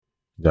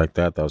You like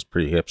that? That was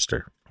pretty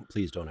hipster.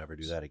 Please don't ever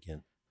do that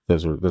again.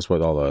 That's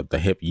what all the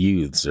hip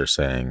youths are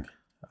saying.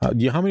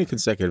 How many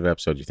consecutive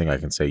episodes do you think I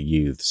can say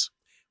youths?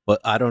 Well,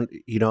 I don't,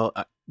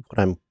 what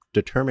I'm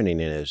determining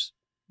is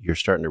you're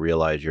starting to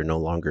realize you're no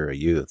longer a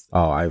youth.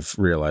 Oh, I've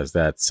realized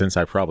that since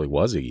I probably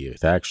was a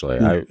youth,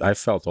 actually. I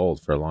felt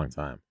old for a long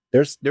time.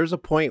 There's a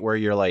point where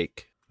you're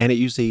like, and it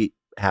usually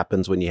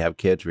happens when you have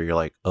kids where you're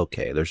like,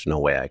 okay, there's no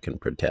way I can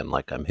pretend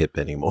like I'm hip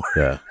anymore.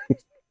 Yeah.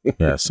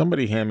 Yeah.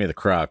 Somebody hand me the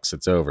Crocs.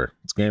 It's over.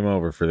 It's game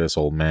over for this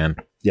old man.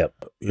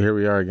 Yep. Here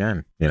we are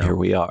again. Here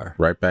we are.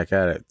 Right back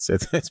at it.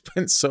 It's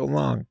been so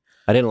long.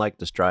 I didn't like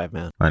this drive,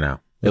 man. I know.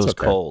 It was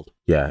cold.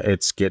 Yeah.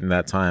 It's getting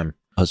that time.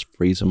 I was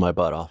freezing my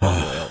butt off on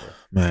the way over.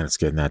 Man, it's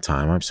getting that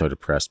time. I'm so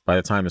depressed. By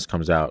the time this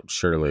comes out,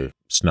 surely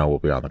snow will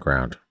be on the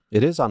ground.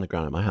 It is on the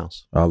ground at my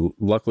house.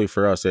 Luckily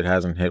for us, it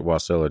hasn't hit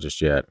Wasilla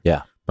just yet.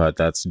 Yeah. But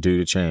that's due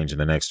to change in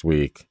the next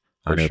week.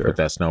 I need to put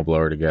that snow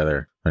blower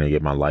together. I need to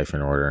get my life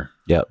in order.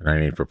 Yep. And I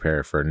need to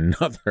prepare for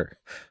another.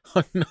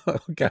 Oh,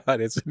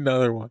 God, it's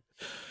another one.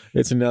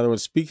 It's another one.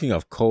 Speaking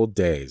of cold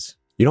days.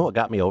 You know what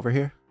got me over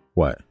here?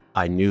 What?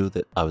 I knew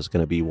that I was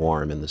going to be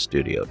warm in the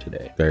studio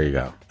today. There you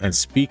go. And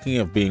speaking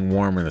of being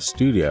warm in the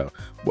studio,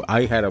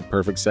 I had a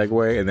perfect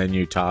segue, and then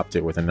you topped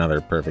it with another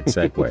perfect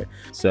segue.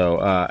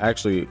 So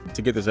actually,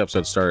 to get this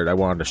episode started, I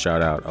wanted to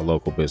shout out a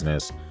local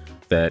business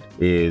that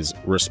is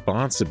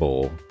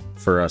responsible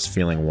for us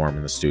feeling warm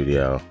in the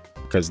studio.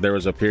 Because there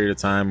was a period of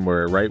time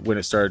where right when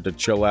it started to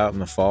chill out in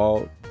the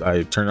fall,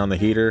 I turned on the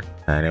heater,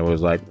 and it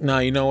was like, no,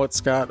 you know what,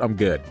 Scott? I'm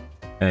good.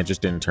 And it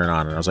just didn't turn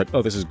on. And I was like,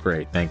 oh, this is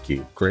great. Thank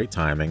you. Great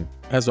timing,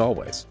 as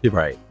always. You're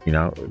right.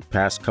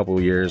 Past couple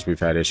of years, we've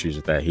had issues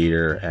with that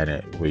heater,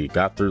 and we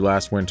got through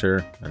last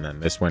winter, and then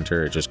this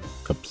winter, it just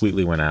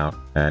completely went out.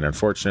 And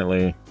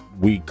unfortunately,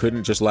 we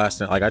couldn't just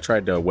last. Like, I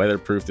tried to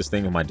weatherproof this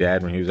thing with my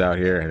dad when he was out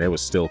here, and it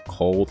was still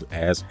cold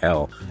as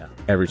hell. Yeah.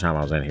 Every time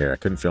I was in here. I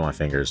couldn't feel my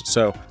fingers.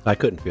 So I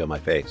couldn't feel my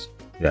face.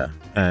 Yeah.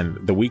 And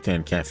the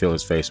weekend can't feel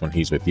his face when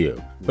he's with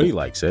you, but he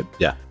likes it.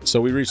 Yeah.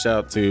 So we reached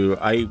out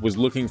I was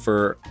looking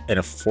for an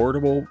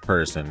affordable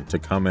person to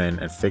come in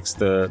and fix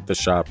the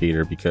shop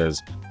heater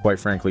because, quite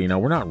frankly,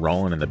 we're not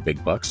rolling in the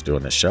big bucks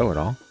doing this show at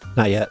all.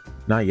 Not yet.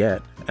 Not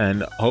yet.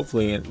 And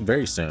hopefully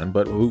very soon,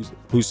 but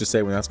who's to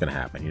say when that's going to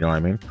happen? You know what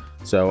I mean?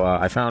 So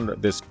I found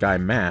this guy,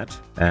 Matt,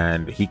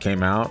 and he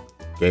came out,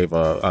 gave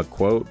a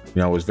quote,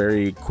 was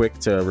very quick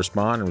to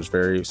respond and was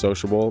very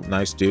sociable.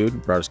 Nice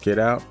dude, brought his kid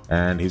out,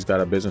 and he's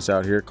got a business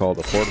out here called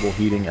Affordable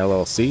Heating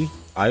LLC.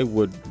 I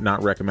would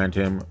not recommend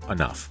him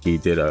enough. He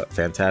did a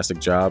fantastic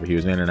job. He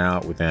was in and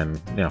out within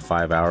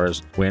 5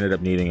 hours. We ended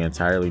up needing an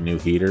entirely new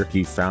heater.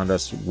 He found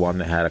us one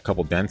that had a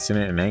couple dents in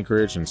it in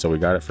Anchorage, and so we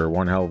got it for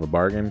one hell of a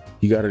bargain.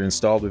 He got it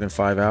installed within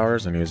 5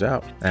 hours, and he was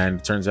out. And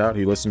it turns out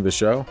he listened to the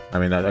show. I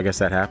mean, I guess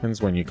that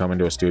happens when you come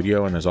into a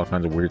studio and there's all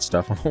kinds of weird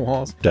stuff on the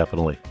walls.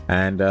 Definitely.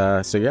 And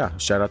so yeah,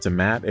 shout out to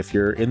Matt. If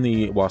you're in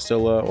the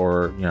Wasilla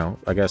or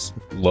I guess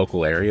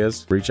local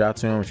areas, reach out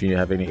to him if you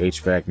have any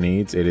HVAC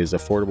needs. It is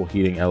Affordable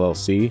Heating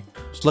LLC.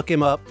 Just look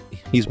him up.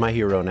 He's my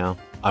hero now.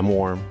 I'm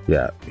warm.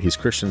 Yeah, he's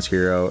Christian's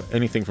hero.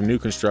 Anything from new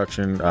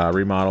construction,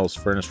 remodels,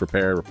 furnace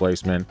repair,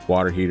 replacement,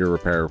 water heater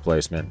repair,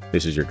 replacement.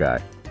 This is your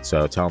guy.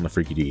 So tell him the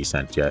Freaky D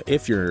sent you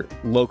if you're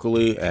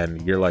locally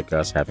and you're like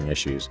us having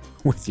issues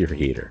with your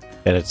heater.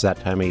 And it's that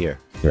time of year.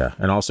 Yeah,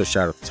 and also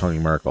shout out to Tony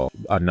Merkel.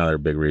 Another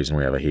big reason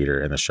we have a heater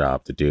in the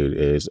shop. The dude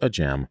is a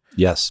gem.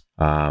 Yes.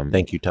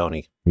 Thank you,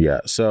 Tony.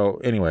 Yeah. So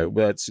anyway,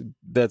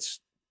 that's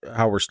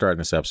how we're starting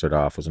this episode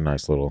off. Was a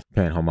nice little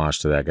paying homage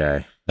to that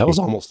guy. That was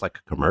almost like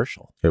a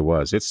commercial. It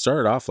was. It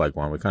started off like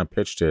one. We kind of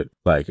pitched it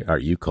like, are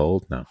you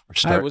cold? No.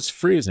 It was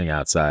freezing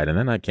outside, and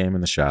then I came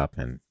in the shop,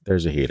 and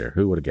there's a heater.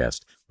 Who would have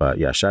guessed? But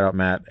yeah, shout out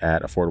Matt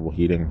at Affordable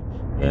Heating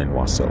in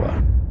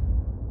Wasilla.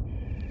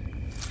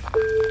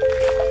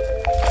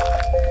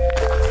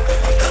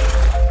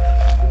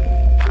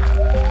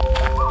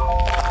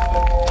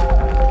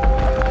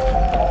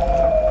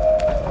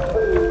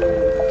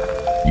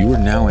 You are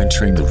now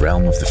entering the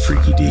realm of the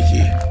Freaky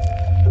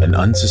Deaky, an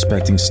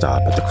unsuspecting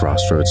stop at the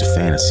crossroads of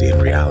fantasy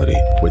and reality,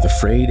 where the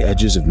frayed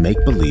edges of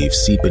make-believe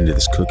seep into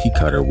this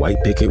cookie-cutter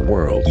white picket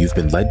world you've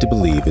been led to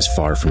believe is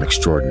far from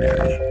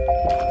extraordinary.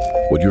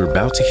 What you're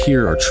about to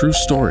hear are true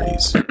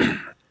stories.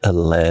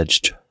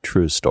 Alleged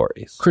true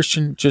stories.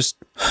 Christian, just...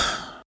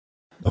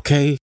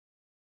 okay?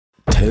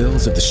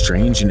 Tales of the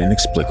strange and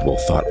inexplicable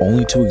thought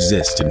only to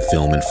exist in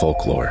film and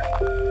folklore.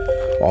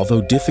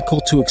 Although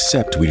difficult to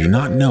accept, we do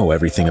not know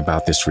everything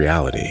about this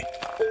reality,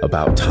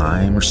 about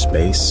time or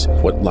space,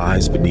 what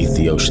lies beneath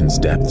the ocean's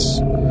depths.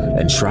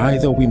 And try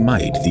though we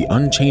might, the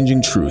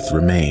unchanging truth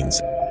remains.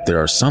 There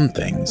are some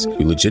things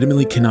we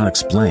legitimately cannot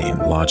explain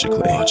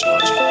logically.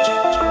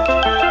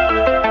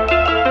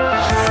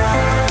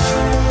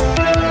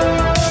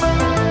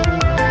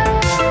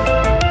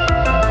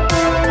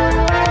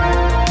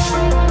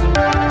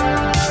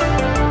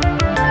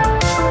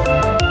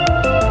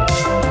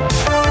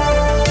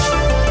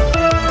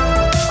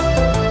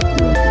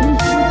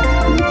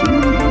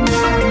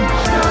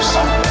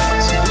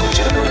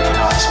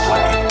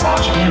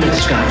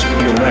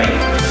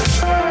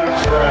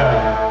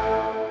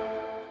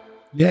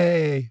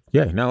 Yay!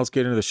 Yeah, now let's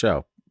get into the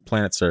show.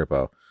 Planet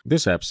Serpo.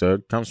 This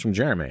episode comes from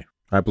Jeremy.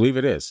 I believe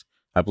it is.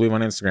 I believe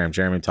on Instagram,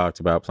 Jeremy talked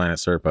about Planet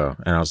Serpo,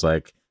 and I was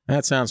like,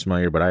 that sounds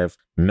familiar, but I have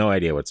no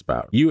idea what it's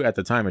about. You, at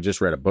the time, had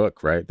just read a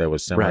book, right? That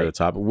was similar to the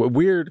topic.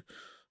 Weird.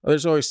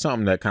 There's always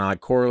something that kind of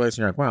like correlates,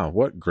 and you're like, wow,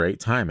 what great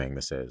timing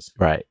this is.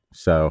 Right.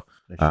 So,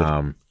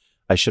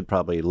 I should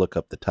probably look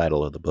up the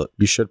title of the book.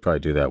 You should probably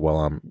do that while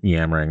I'm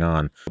yammering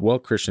on. While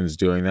Christian's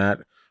doing that,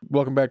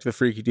 welcome back to the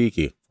Freaky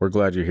Deaky. We're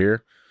glad you're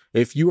here.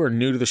 If you are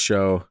new to the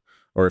show,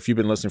 or if you've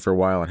been listening for a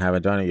while and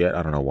haven't done it yet,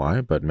 I don't know why,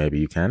 but maybe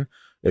you can.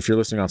 If you're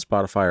listening on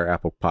Spotify or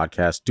Apple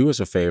Podcasts, do us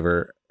a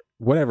favor.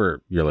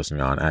 Whatever you're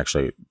listening on,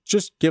 actually,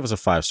 just give us a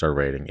 5-star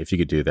rating if you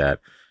could do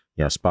that.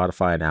 You know,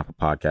 Spotify and Apple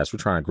Podcasts, we're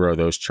trying to grow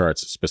those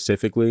charts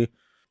specifically.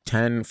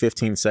 10,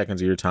 15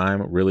 seconds of your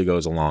time really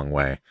goes a long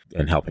way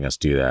in helping us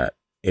do that.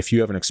 If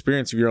you have an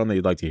experience of your own that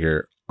you'd like to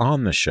hear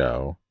on the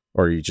show,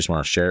 or you just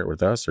want to share it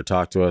with us or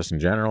talk to us in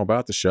general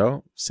about the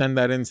show, send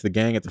that in to the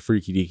gang at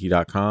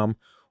thefreakydeaky.com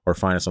or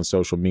find us on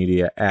social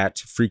media at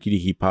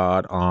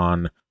FreakyDeakyPod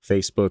on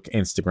Facebook,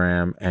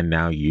 Instagram, and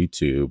now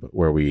YouTube,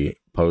 where we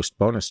post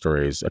bonus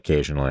stories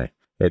occasionally.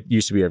 It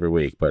used to be every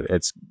week, but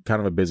it's kind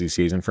of a busy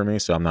season for me,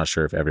 so I'm not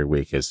sure if every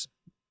week is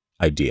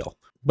ideal.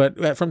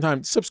 But from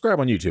time, subscribe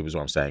on YouTube is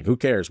what I'm saying. Who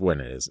cares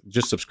when it is?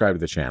 Just subscribe to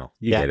the channel.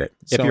 You get it.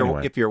 So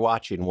if you're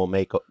watching,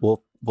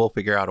 we'll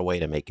figure out a way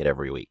to make it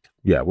every week.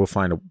 Yeah, we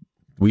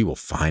will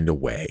find a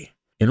way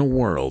in a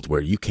world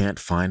where you can't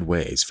find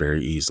ways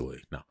very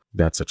easily. No,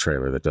 that's a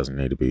trailer that doesn't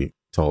need to be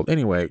told.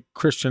 Anyway,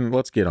 Christian,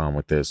 let's get on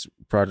with this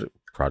project.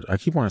 I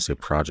keep wanting to say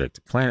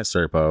project. Planet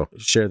Serpo.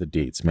 Share the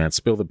deets, man.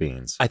 Spill the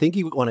beans. I think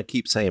you want to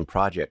keep saying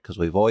project because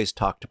we've always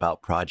talked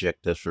about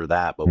project this or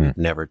that, but we've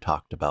never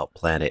talked about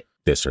planet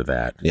this or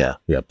that. Yeah.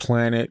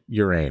 Planet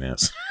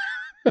Uranus.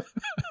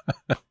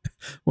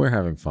 We're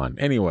having fun.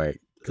 Anyway.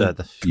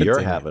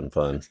 You're having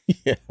fun.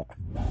 Yeah.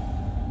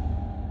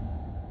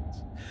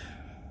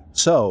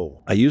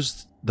 So I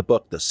used the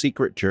book, The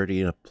Secret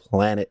Journey of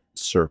Planet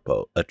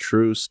Serpo, a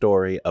true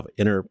story of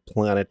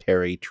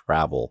interplanetary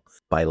travel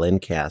by Lynn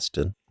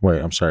Caston. Wait,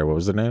 I'm sorry. What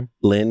was the name?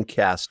 Lynn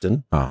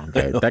Caston. Oh,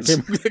 okay. That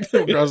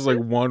came across like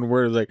one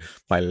word. It was like,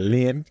 by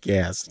Lynn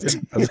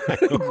Caston. I was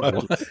like,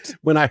 what?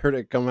 When I heard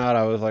it come out,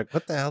 I was like,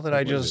 what the hell did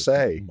I just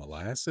say?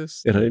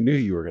 Molasses? And I knew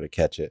you were going to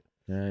catch it.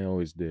 Yeah, I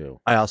always do.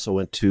 I also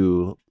went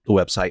to the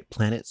website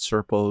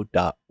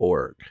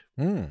planetserpo.org.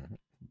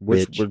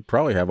 Which would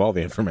probably have all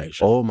the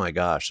information. Oh my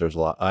gosh, there's a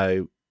lot.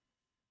 I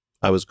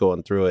was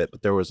going through it,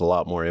 but there was a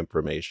lot more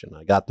information.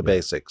 I got the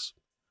basics.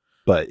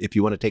 But if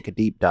you want to take a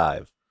deep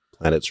dive,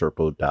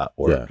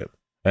 planetserpo.org. Yeah.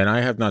 And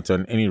I have not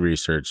done any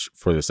research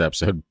for this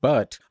episode,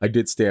 but I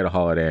did stay at a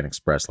Holiday Inn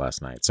Express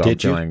last night. So I'm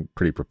feeling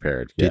pretty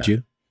prepared. Did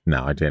you?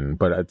 No, I didn't.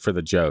 But for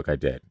the joke, I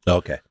did.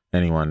 Okay.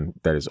 Anyone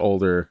that is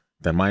older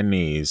than my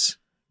knees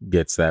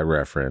gets that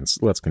reference.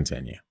 Let's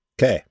continue.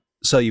 Okay.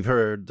 So you've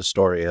heard the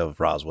story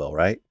of Roswell,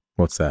 right?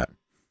 What's that?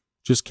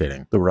 Just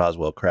kidding. The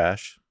Roswell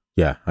crash.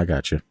 Yeah, I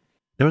got you.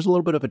 There was a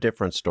little bit of a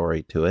different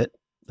story to it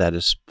that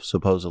is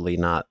supposedly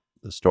not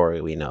the story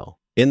we know.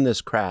 In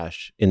this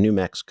crash in New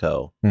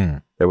Mexico,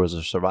 there was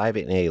a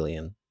surviving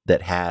alien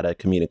that had a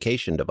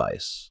communication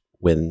device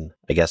when,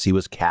 I guess, he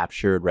was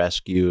captured,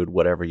 rescued,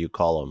 whatever you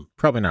call him.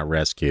 Probably not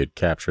rescued.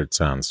 Captured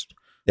sounds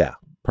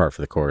par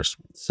for the course.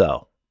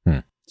 So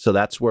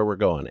that's where we're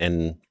going.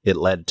 And it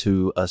led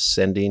to us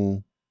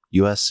sending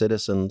U.S.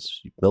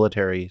 citizens,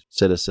 military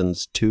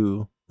citizens,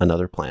 to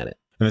another planet.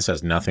 And this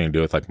has nothing to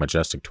do with like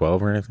Majestic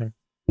 12 or anything?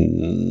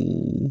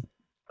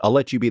 I'll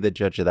let you be the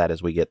judge of that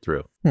as we get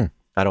through.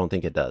 I don't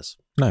think it does.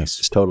 Nice.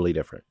 It's totally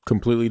different.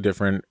 Completely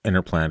different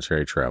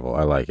interplanetary travel.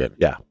 I like it.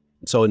 Yeah.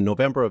 So in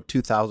November of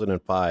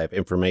 2005,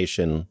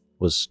 information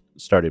was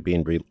started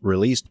being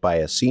released by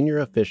a senior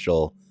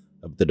official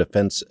of the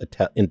Defense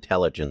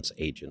Intelligence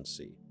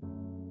Agency.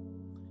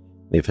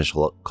 The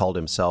official called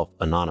himself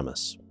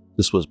Anonymous.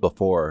 This was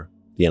before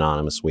the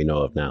Anonymous we know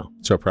of now.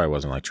 So it probably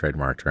wasn't like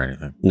trademarked or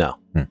anything. No.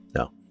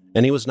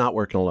 And he was not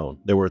working alone.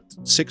 There were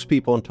 6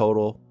 people in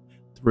total.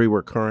 3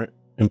 were current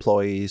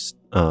employees,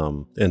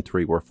 and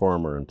 3 were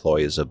former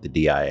employees of the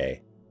DIA.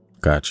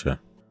 Gotcha.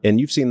 And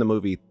you've seen the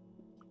movie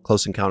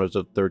Close Encounters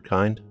of the Third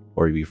Kind,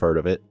 or you've heard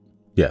of it?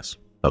 Yes.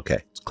 Okay.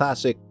 It's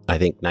classic, I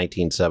think,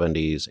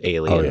 1970s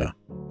alien. Oh, yeah.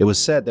 It was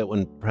said that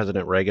when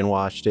President Reagan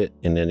watched it,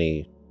 and then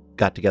he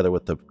got together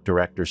with the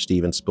director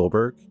Steven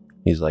Spielberg,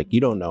 he's like, you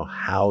don't know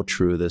how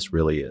true this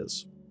really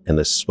is. And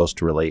this is supposed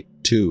to relate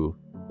to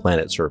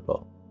Planet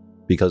Serpo.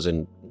 Because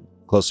in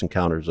Close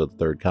Encounters of the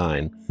Third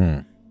Kind,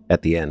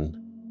 at the end,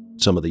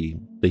 some of the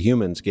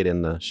humans get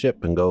in the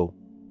ship and go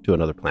to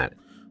another planet.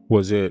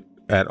 Was it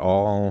at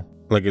all,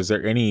 like, is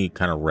there any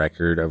kind of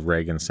record of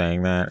Reagan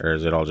saying that? Or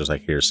is it all just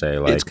like hearsay?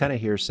 Like, it's kind of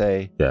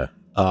hearsay. Yeah.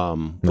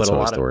 But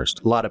a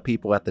lot of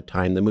people at the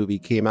time the movie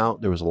came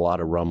out, there was a lot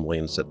of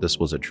rumblings that this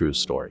was a true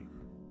story.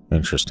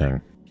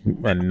 Interesting.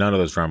 And none of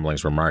those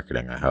rumblings were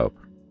marketing, I hope.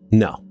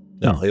 No,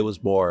 it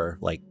was more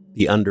like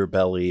the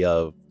underbelly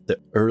of the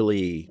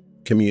early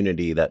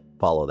community that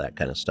follow that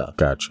kind of stuff.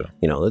 Gotcha.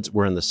 You know,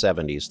 we're in the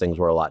 70s. Things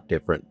were a lot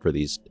different for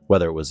these,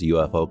 whether it was the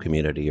UFO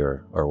community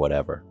or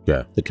whatever.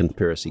 Yeah. The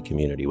conspiracy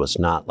community was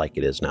not like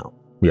it is now.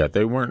 Yeah,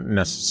 they weren't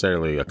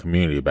necessarily a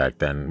community back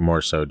then,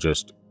 more so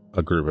just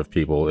a group of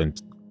people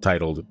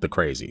entitled the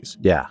Crazies.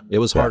 Yeah, it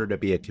was harder to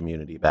be a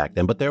community back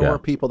then, but there Yeah. were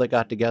people that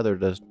got together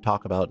to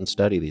talk about and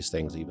study these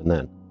things even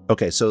then.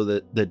 Okay, so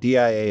the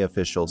DIA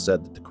official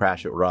said that the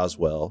crash at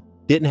Roswell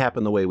didn't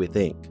happen the way we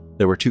think.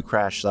 There were 2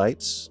 crash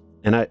sites,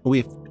 and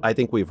I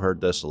think we've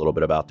heard this a little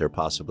bit about there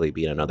possibly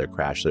being another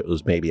crash. That it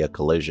was maybe a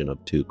collision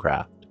of 2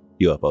 craft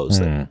UFOs.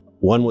 There.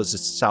 One was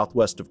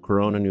southwest of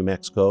Corona, New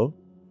Mexico,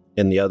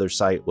 and the other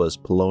site was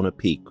Pelona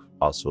Peak,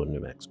 also in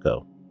New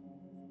Mexico.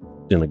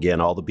 And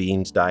again, all the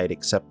beings died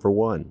except for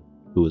one,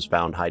 who was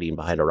found hiding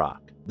behind a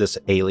rock. This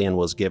alien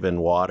was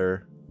given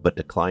water but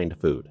declined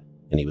food,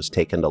 and he was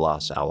taken to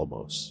Los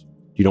Alamos.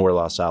 Do you know where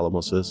Los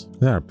Alamos is? Is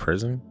that a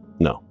prison?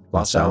 No.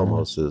 Los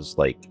Alamos is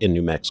like in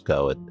New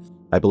Mexico.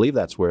 I believe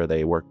that's where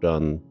they worked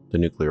on the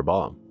nuclear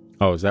bomb.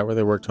 Oh, is that where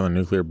they worked on a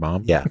nuclear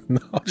bomb? Yeah. No,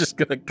 I'm just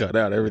going to cut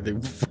out everything.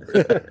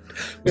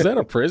 Was that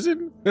a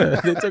prison?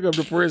 They took him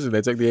to prison.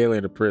 They took the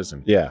alien to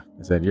prison. Yeah.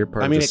 I said, you're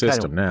part of the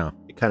system now.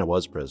 It kind of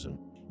was prison.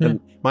 Yeah.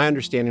 And my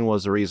understanding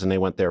was the reason they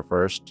went there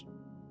first,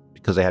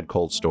 because they had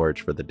cold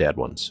storage for the dead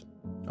ones.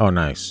 Oh,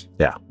 nice.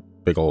 Yeah.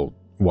 Big old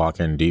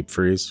walk-in deep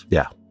freeze.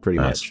 Yeah, pretty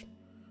Nice. much.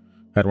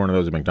 Had one of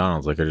those at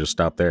McDonald's. They could just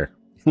stop there.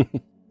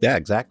 Yeah,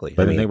 exactly.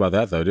 They didn't think about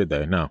that, though, did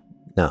they? No.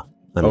 No.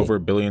 I mean, Over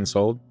 $1 billion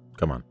sold?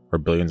 Come on. Or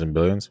billions and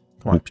billions?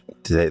 Come on.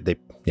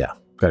 Yeah.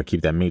 Got to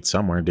keep that meat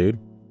somewhere, dude.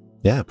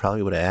 Yeah,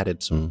 probably would have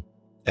added some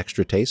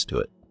extra taste to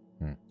it.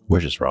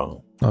 We're just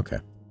wrong. Okay.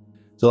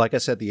 So like I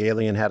said, the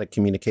alien had a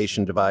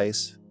communication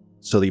device.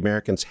 So the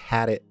Americans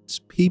had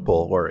its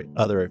people or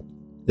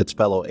its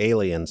fellow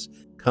aliens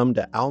come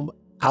to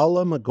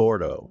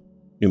Alamogordo,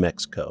 New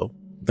Mexico.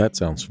 That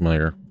sounds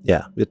familiar.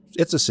 Yeah,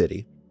 it's a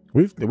city.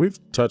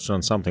 We've touched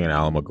on something in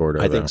Alamogordo.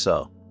 I think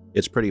so.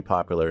 It's pretty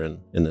popular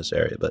in this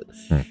area, but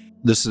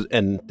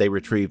and they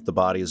retrieved the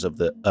bodies of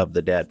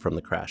the dead from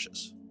the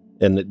crashes.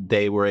 And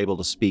they were able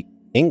to speak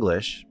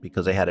English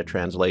because they had a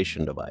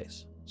translation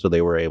device. So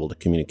they were able to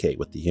communicate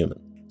with the human.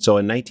 So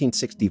in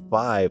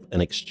 1965, an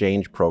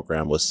exchange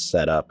program was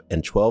set up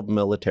and 12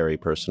 military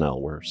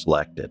personnel were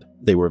selected.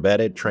 They were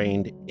vetted,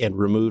 trained, and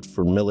removed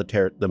from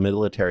the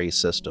military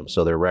system.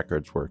 So their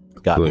records were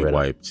gotten rid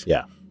wiped. of.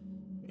 Yeah.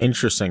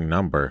 Interesting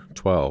number,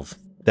 12.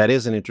 That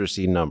is an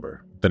interesting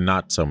number. The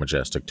not so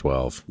majestic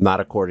 12. Not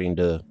according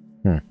to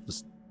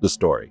the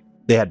story.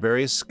 They had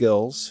various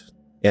skills,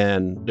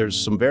 and there's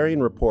some varying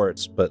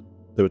reports, but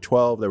there were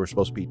 12. There were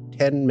supposed to be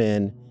 10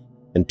 men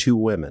and 2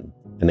 women,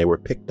 and they were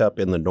picked up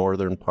in the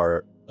northern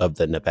part of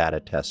the Nevada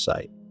test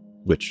site,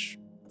 which...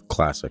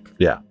 Classic.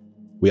 Yeah.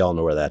 We all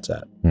know where that's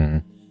at. Mm-hmm.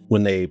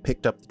 When they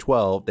picked up the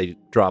 12, they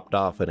dropped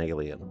off an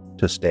alien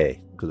to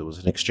stay because it was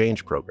an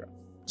exchange program.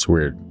 It's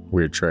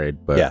weird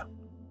trade, but... Yeah.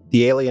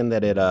 The alien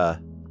that had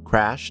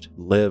crashed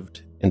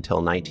lived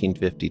until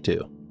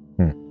 1952,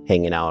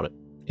 hanging out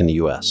in the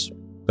U.S.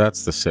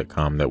 That's the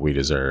sitcom that we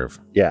deserve.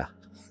 Yeah.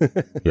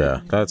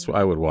 Yeah,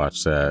 I would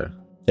watch that.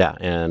 Yeah,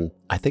 and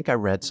I think I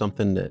read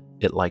something that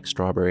it liked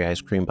strawberry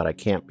ice cream, but I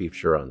can't be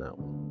sure on that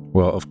one.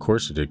 Well, of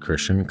course it did,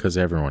 Christian, because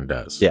everyone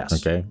does. Yes.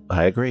 Okay?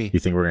 I agree. You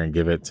think we're going to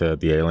give it to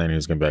the alien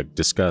who's going to be like,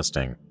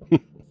 disgusting?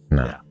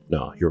 No. Yeah,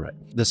 no, you're right.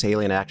 This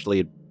alien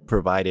actually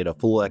provided a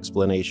full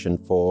explanation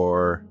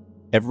for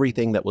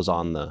everything that was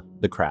on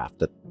the craft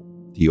that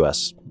the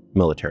U.S.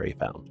 military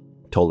found.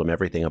 Told them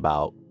everything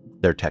about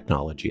their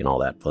technology and all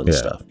that fun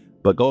stuff.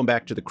 But going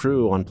back to the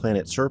crew on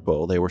planet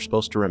Serpo, they were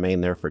supposed to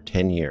remain there for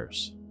 10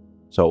 years.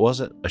 So it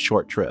wasn't a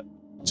short trip.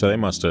 So they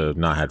must have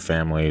not had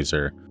families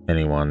or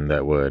anyone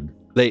that would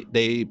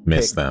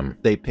miss them.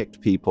 They picked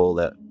people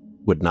that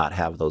would not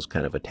have those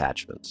kind of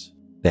attachments.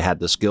 They had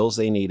the skills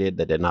they needed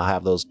that did not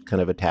have those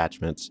kind of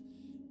attachments,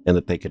 and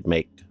that they could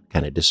make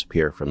kind of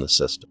disappear from the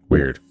system.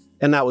 Weird.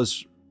 And that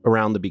was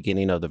around the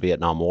beginning of the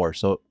Vietnam War.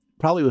 So it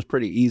probably was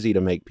pretty easy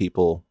to make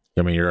people...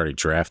 I mean, you're already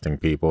drafting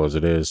people as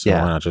it is. So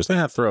why not just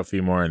throw a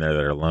few more in there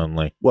that are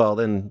lonely? Well,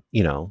 then,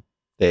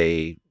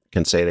 they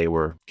can say they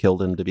were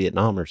killed into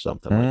Vietnam or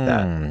something like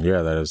that.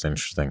 Yeah, that is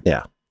interesting.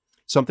 Yeah.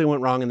 Something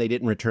went wrong and they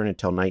didn't return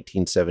until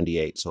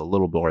 1978, so a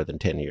little more than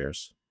 10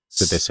 years.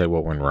 Did they say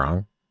what went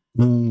wrong?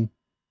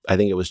 I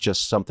think it was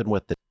just something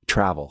with the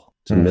travel,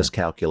 some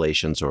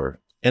miscalculations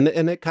and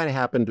it kind of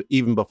happened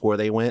even before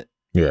they went.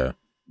 Yeah.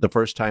 The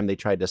first time they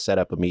tried to set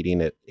up a meeting,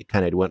 it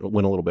kind of went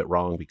a little bit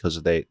wrong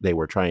because they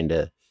were trying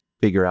to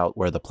figure out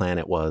where the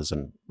planet was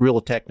and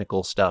real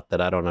technical stuff that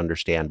I don't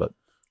understand, but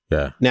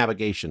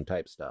navigation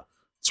type stuff.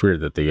 It's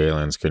weird that the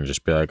aliens can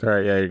just be like, all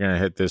right, you're going to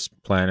hit this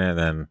planet. And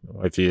then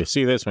if you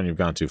see this one, you've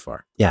gone too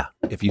far. Yeah.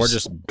 Or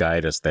just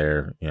guide us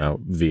there,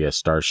 via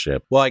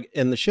starship. Well,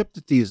 and the ship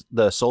that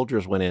the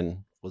soldiers went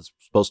in was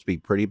supposed to be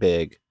pretty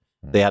big.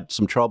 They had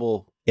some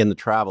trouble in the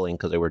traveling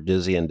because they were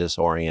dizzy and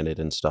disoriented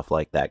and stuff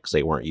like that because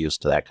they weren't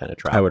used to that kind of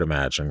travel. I would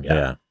imagine.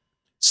 Yeah.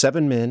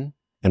 7 men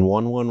and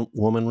one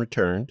woman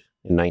returned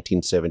in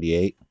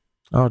 1978.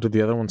 Oh, did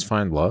the other ones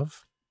find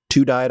love?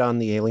 2 died on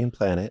the alien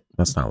planet,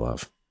 That's not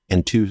love.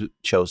 and 2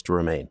 chose to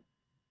remain.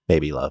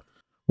 Maybe love.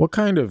 What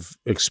kind of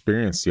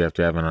experience do you have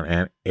to have on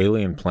an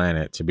alien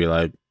planet to be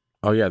like,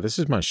 oh yeah, this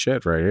is my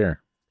shit right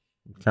here.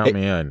 Count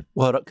me in.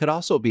 Well, it could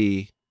also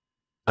be,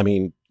 I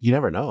mean, you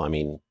never know. I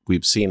mean,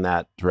 we've seen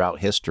that throughout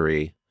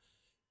history.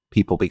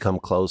 People become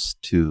close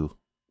to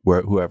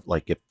whoever,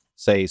 like if,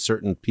 say,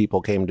 certain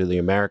people came to the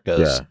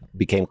Americas,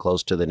 became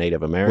close to the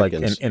Native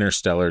Americans. Like an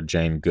interstellar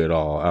Jane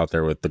Goodall out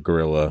there with the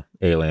gorilla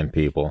alien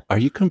people. Are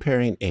you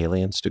comparing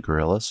aliens to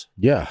gorillas?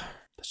 Yeah.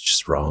 That's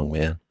just wrong,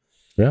 man.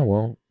 Yeah,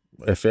 well,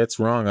 if it's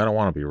wrong, I don't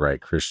want to be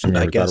right, Christian. You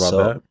I ever guess thought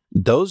about so. that?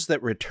 Those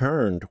that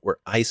returned were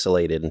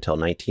isolated until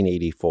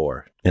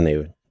 1984, and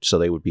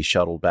they would be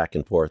shuttled back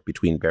and forth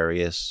between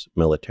various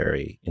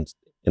military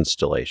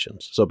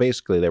installations. So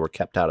basically, they were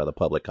kept out of the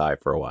public eye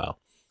for a while.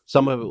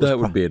 Some of it was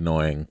would be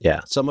annoying.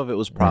 Yeah, some of it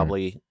was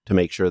probably to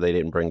make sure they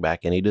didn't bring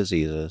back any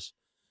diseases,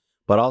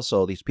 but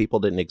also these people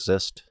didn't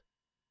exist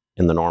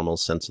in the normal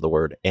sense of the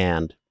word,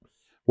 and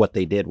what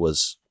they did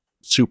was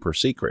super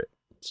secret.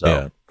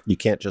 So you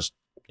can't just,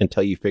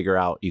 until you figure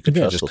out you can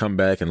just come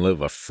back and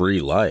live a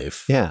free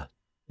life. Yeah,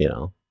 you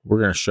know,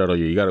 we're gonna shuttle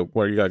you. You gotta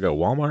go?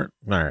 Walmart?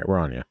 All right, we're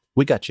on you.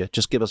 We got you.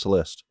 Just give us a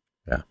list.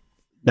 Yeah.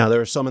 Now there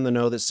are some in the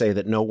know that say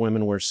that no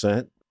women were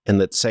sent,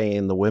 and that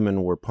saying the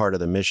women were part of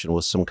the mission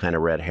was some kind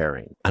of red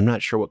herring. I'm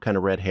not sure what kind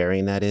of red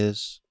herring that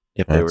is.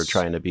 If they were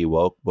trying to be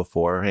woke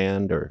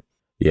beforehand, or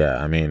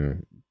yeah, I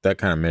mean that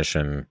kind of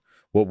mission.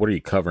 What are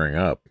you covering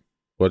up?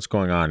 What's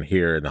going on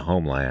here in the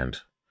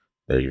homeland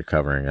that you're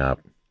covering up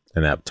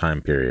in that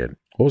time period?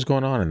 What was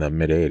going on in the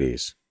mid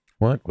 80s?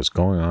 What was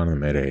going on in the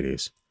mid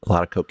 80s? A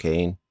lot of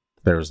cocaine.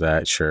 There was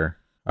that, sure.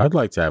 I'd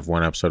like to have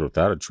one episode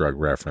without a drug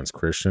reference,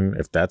 Christian,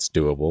 if that's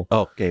doable.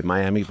 Oh, okay,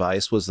 Miami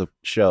Vice was the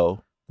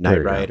show.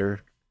 Knight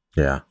Rider.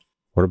 Yeah.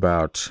 What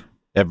about...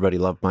 Everybody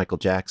loved Michael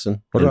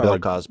Jackson and Bill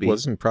Cosby.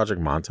 Wasn't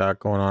Project Montauk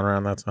going on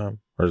around that time?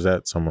 Or is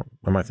that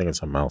am I thinking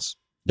something else?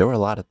 There's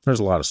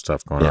a lot of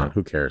stuff going on.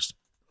 Who cares?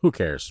 Who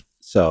cares?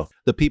 So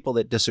the people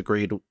that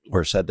disagreed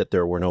or said that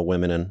there were no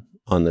women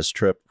on this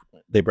trip,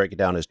 they break it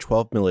down as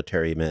 12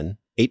 military men,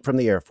 8 from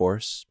the Air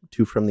Force,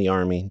 2 from the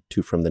Army,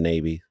 2 from the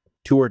Navy,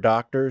 2 were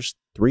doctors,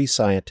 3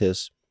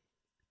 scientists,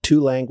 2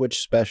 language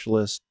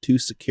specialists, 2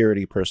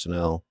 security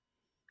personnel,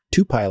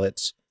 2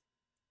 pilots,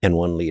 and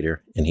 1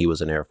 leader, and he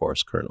was an Air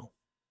Force colonel.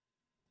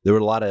 There were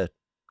a lot of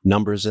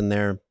numbers in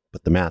there,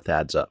 but the math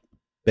adds up.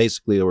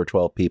 Basically, there were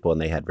 12 people,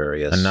 and they had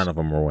various... And none of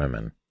them were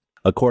women.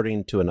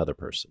 According to another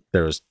person.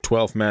 There was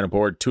 12 men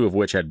aboard, 2 of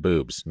which had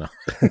boobs. No.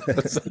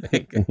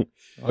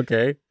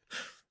 Okay.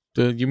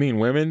 Do you mean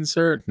women,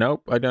 sir?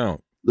 Nope, I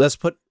don't. This is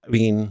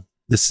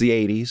the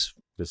 80s.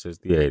 This is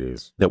the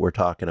 80s. That we're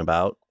talking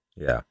about.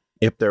 Yeah.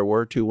 If there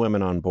were 2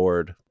 women on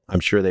board, I'm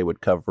sure they would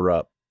cover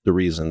up the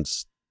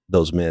reasons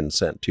those men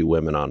sent 2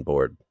 women on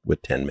board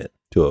with 10 men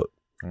to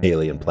an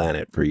alien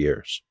planet for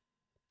years.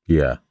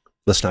 Yeah.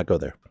 Let's not go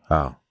there.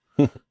 Oh.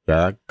 Yeah,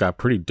 that got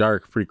pretty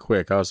dark pretty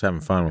quick. I was having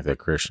fun with it,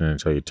 Christian,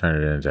 until you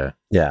turned it into...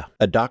 Yeah.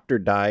 A doctor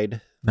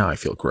died. Now I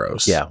feel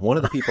gross. Yeah. One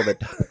of the people that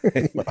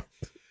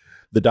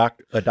died...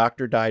 A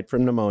doctor died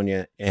from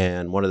pneumonia,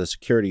 and one of the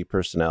security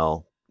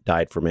personnel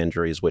died from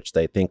injuries, which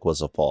they think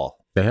was a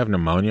fall. They have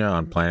pneumonia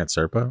on planet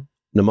Serpo?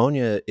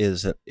 Pneumonia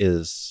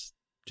is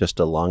just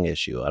a lung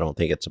issue. I don't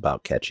think it's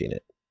about catching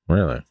it.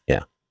 Really?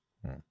 Yeah.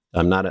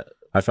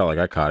 I felt like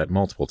I caught it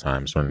multiple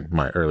times in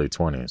my early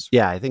 20s.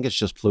 Yeah, I think it's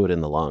just fluid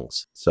in the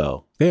lungs.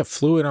 So they have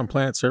fluid on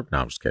planet Serpo? No,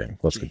 I'm just kidding.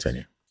 Let's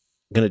continue.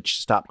 I'm going to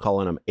stop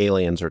calling them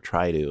aliens, or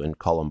try to, and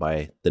call them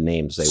by the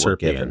names they were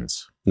given.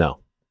 No.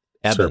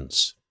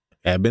 Ebens.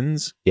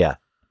 Ebens? Yeah.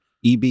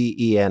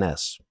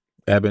 Ebens.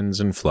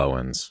 Ebbins and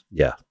Flowins.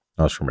 Yeah.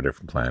 I was from a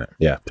different planet.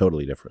 Yeah,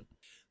 totally different.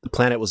 The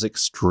planet was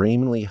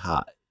extremely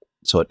hot,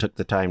 so it took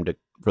the time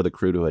for the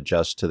crew to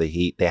adjust to the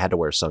heat. They had to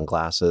wear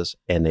sunglasses,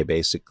 and they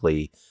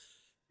basically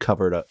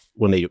covered up,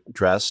 when they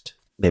dressed,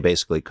 they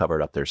basically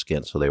covered up their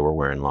skin, so they were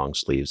wearing long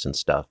sleeves and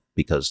stuff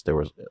because there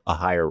was a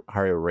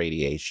higher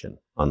radiation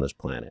on this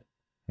planet.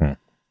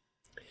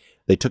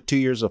 They took 2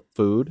 years of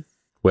food.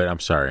 Wait, I'm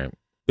sorry.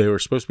 They were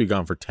supposed to be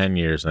gone for 10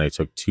 years, and they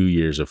took 2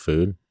 years of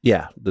food?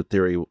 Yeah, the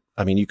theory,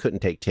 I mean, you couldn't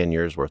take 10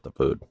 years worth of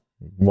food.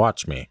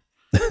 Watch me.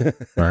 All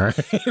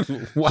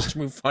right? Watch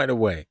me find a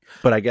way.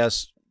 But I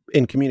guess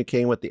in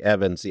communicating with the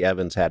Evans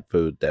had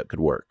food that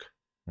could work.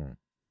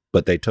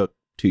 But they took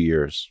 2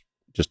 years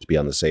just to be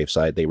on the safe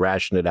side. They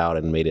rationed it out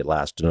and made it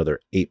last another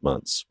 8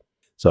 months.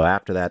 So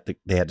after that,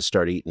 they had to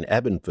start eating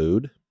Eben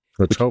food.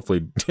 Which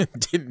hopefully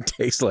didn't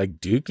taste like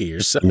Dookie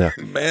or something. No.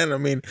 Man, I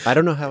mean... I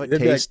don't know how it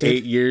tasted. Like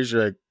 8 years,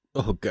 you're like,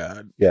 oh,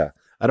 God. Yeah.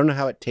 I don't know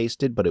how it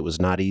tasted, but it was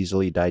not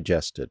easily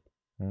digested.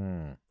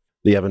 The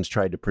Evans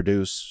tried to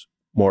produce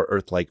more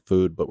Earth-like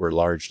food, but were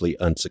largely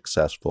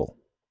unsuccessful.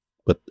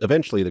 But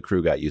eventually the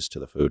crew got used to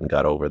the food and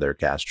got over their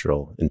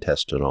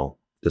gastrointestinal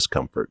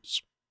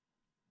discomforts.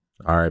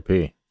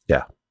 R.I.P.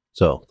 Yeah.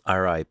 So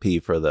R.I.P.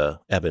 for the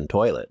Evan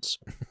toilets.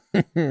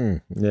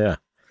 Yeah.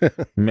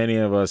 Many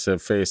of us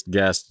have faced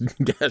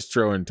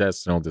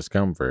gastrointestinal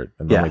discomfort,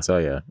 and let me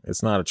tell you,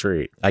 it's not a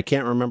treat. I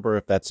can't remember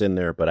if that's in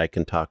there, but I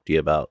can talk to you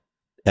about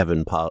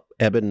Eben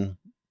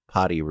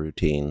potty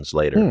routines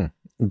later.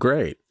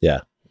 Great.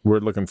 Yeah. We're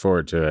looking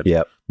forward to it.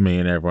 Yep. Me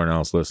and everyone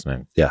else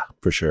listening. Yeah,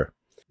 for sure.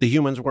 The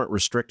humans weren't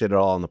restricted at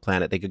all on the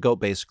planet. They could go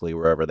basically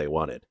wherever they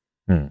wanted.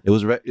 It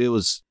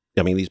was.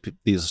 I mean,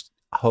 these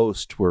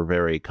hosts were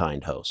very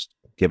kind hosts,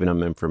 giving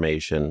them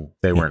information.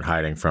 They weren't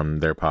hiding from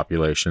their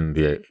population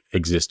the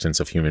existence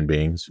of human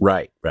beings.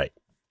 Right.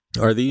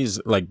 Are these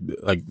like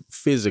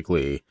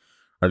physically?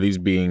 Are these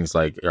beings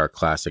like our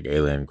classic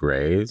alien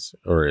grays,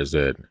 or is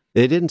it?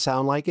 It didn't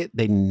sound like it.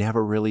 They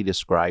never really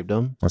described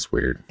them. That's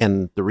weird.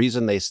 And the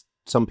reason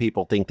some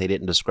people think they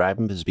didn't describe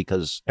them is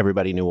because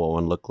everybody knew what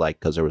one looked like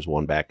because there was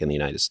one back in the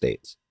United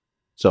States.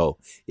 So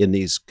in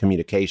these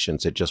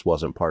communications, it just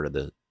wasn't part of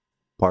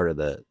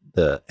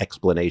the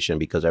explanation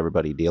because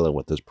everybody dealing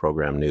with this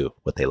program knew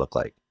what they look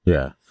like.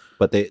 Yeah.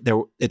 But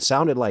it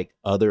sounded like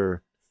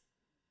other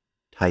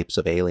types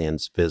of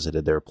aliens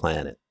visited their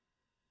planet.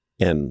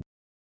 And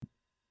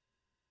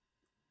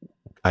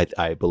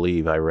I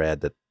believe I read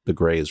that the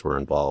Greys were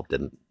involved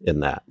in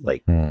that.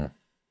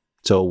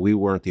 So we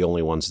weren't the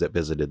only ones that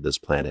visited this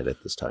planet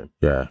at this time.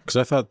 Yeah, because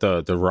I thought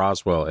the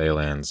Roswell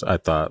aliens, I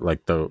thought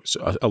like the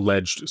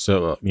alleged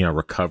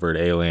recovered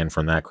alien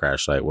from that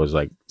crash site was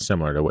like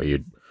similar to what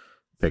you'd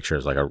picture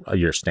as like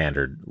your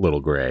standard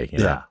little gray.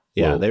 Yeah.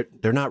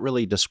 They're not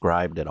really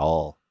described at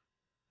all.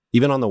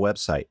 Even on the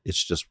website,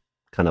 it's just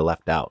kind of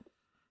left out,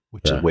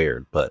 which is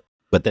weird. But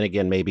then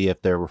again, maybe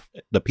if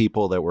the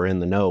people that were in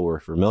the know were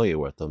familiar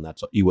with them,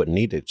 you wouldn't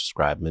need to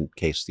describe them in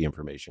case the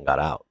information got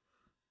out.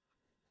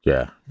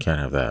 Yeah,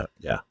 can't have that.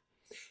 Yeah.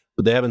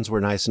 But the Evans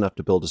were nice enough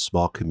to build a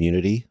small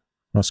community.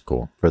 That's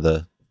cool. For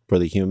the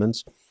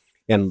humans.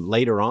 And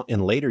in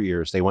later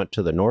years, they went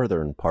to the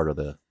northern part of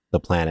the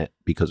planet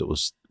because it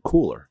was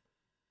cooler.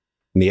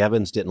 And the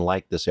Evans didn't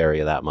like this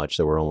area that much.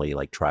 There were only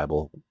like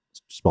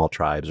small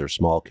tribes or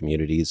small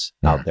communities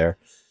out there,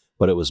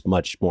 but it was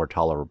much more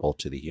tolerable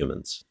to the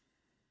humans.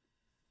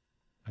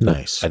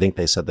 Nice. I think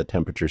they said the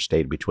temperature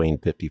stayed between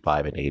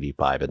 55 and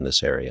 85 in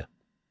this area.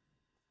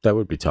 That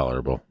would be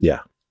tolerable. Yeah.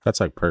 That's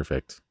like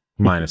perfect.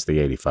 Minus the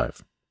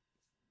 85.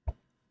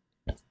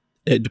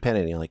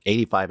 Depending on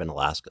 85 in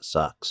Alaska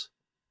sucks.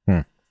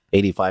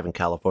 85 in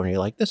California,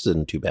 you're like, this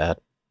isn't too bad.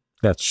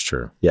 That's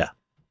true. Yeah.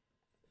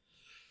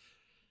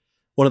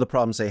 One of the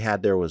problems they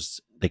had there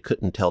was they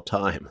couldn't tell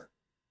time.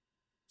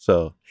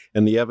 So,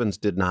 and the Evans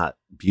did not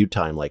view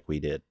time like we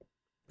did.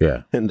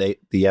 Yeah. And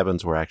the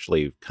Evans were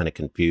actually kind of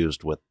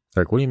confused with.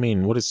 Like, what do you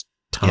mean? What is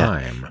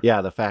time?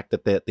 Yeah, the fact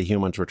that the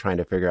humans were trying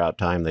to figure out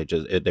time,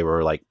 they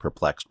were like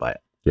perplexed by it.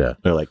 Yeah.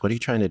 They're like, what are you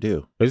trying to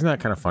do? Isn't that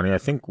kind of funny? I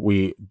think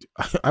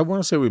I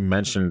want to say we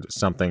mentioned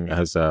something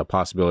as a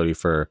possibility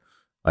for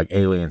like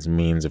aliens'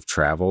 means of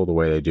travel the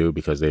way they do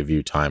because they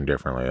view time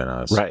differently than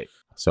us. Right.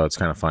 So it's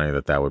kind of funny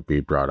that would be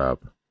brought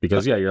up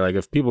because, you're like,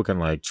 if people can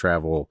like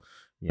travel,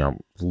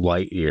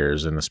 light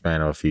years in the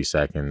span of a few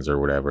seconds or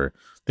whatever,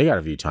 they got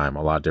to view time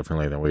a lot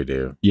differently than we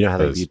do. You know how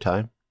they view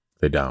time?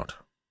 They don't.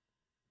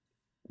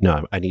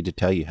 No, I need to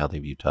tell you how they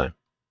view time.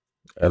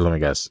 Let me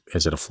guess.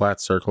 Is it a flat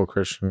circle,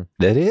 Christian?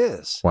 It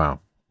is. Wow.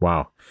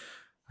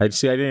 I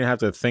didn't have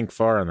to think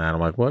far on that. I'm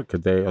like, what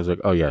could they? I was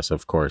like, oh, yes,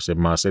 of course. It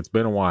must. It's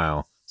been a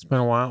while. It's been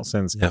a while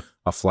since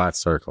a flat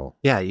circle.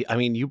 Yeah. I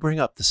mean, you bring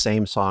up the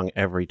same song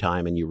every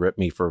time and you rip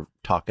me for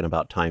talking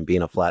about time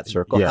being a flat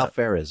circle. Yeah. How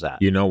fair is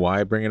that? You know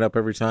why I bring it up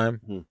every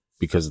time?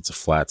 Because it's a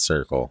flat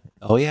circle.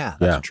 Oh, yeah.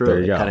 That's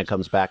true. It kind of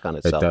comes back on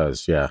itself. It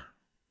does. Yeah.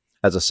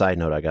 As a side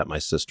note, I got my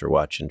sister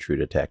watching True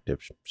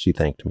Detective. She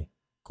thanked me.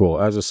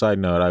 Cool. As a side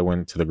note, I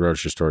went to the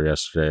grocery store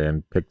yesterday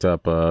and picked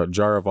up a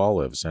jar of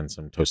olives and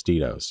some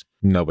Tostitos.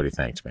 Nobody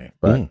thanked me,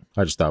 but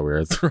I just thought we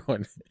were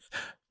throwing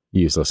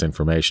useless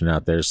information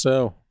out there.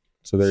 So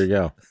there you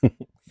go.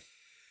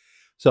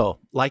 So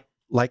like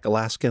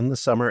Alaska in the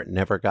summer, it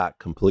never got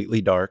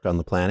completely dark on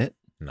the planet.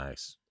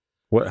 Nice.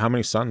 How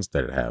many suns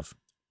did it have?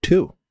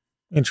 2.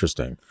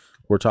 Interesting.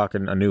 We're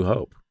talking A New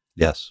Hope.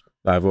 Yes.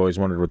 I've always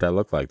wondered what that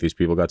looked like. These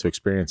people got to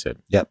experience it.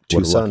 Yep. 2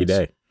 what a suns. lucky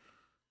day.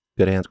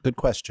 Good answer. Good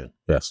question.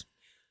 Yes.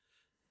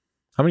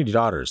 How many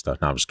daughters, though?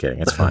 No, I'm just kidding.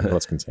 It's fine.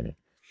 Let's continue.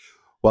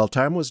 While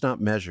time was not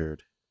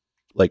measured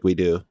like we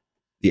do,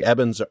 the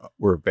Evans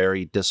were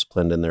very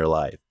disciplined in their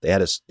life. They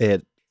had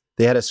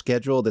a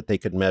schedule that they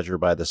could measure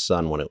by the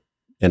sun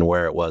and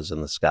where it was in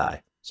the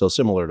sky. So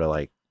similar to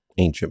like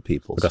ancient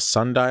peoples. Like a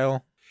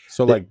sundial?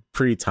 So like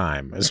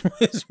pre-time is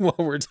what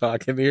we're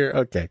talking here?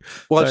 Okay.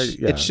 Well,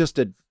 it's just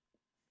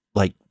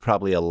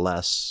probably a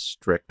less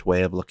strict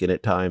way of looking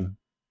at time.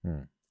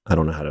 I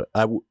don't know how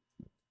to.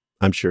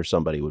 I'm sure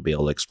somebody would be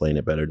able to explain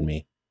it better than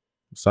me.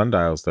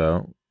 Sundials,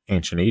 though,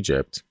 ancient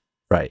Egypt.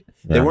 Right.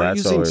 They weren't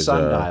using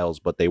sundials,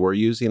 but they were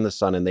using the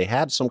sun, and they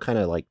had some kind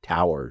of like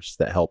towers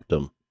that helped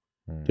them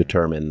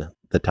determine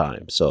the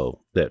time.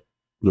 So that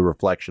the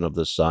reflection of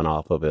the sun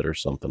off of it or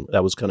something.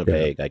 That was kind of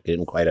vague. I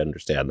didn't quite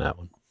understand that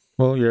one.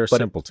 Well, you're a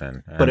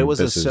simpleton. But it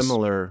was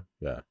similar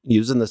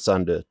using the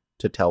sun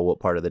to tell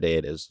what part of the day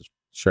it is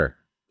Sure.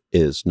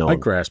 is known. I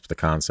grasp the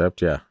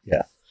concept, yeah.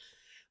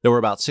 There were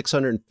about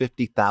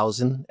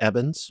 650,000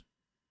 Ebens,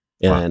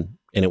 and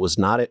it was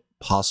not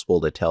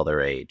possible to tell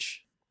their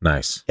age.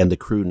 Nice. And the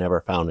crew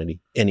never found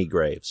any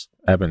graves.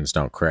 Evans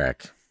don't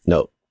crack.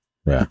 No.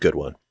 Yeah. Good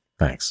one.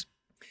 Thanks.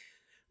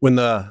 When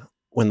the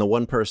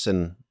one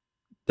person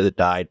that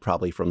died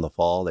probably from the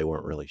fall, they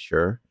weren't really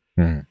sure.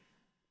 Mm.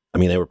 I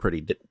mean, they were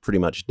pretty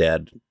much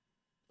dead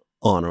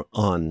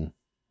on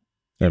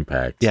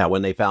impact. Yeah,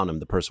 when they found him,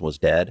 the person was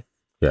dead.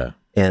 Yeah.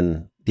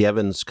 And the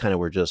Evans kind of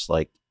were just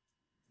like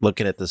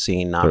looking at the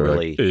scene, not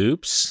really. Like,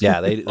 oops. Yeah,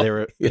 they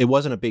were. It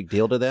wasn't a big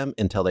deal to them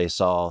until they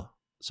saw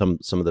some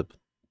of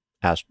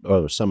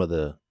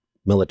the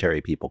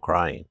military people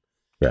crying.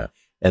 Yeah.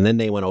 And then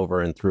they went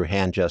over and through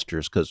hand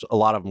gestures, because a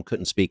lot of them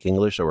couldn't speak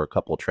English. There were a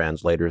couple of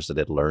translators that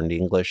had learned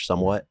English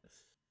somewhat.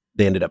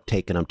 They ended up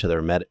taking them to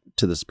their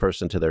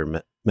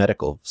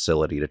medical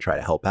facility to try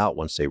to help out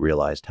once they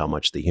realized how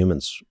much the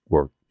humans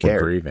were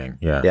grieving.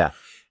 Yeah. Yeah.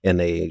 And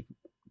they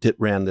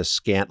ran this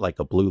scan, like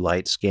a blue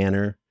light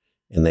scanner,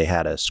 and they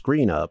had a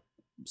screen up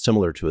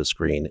similar to a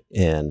screen.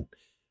 And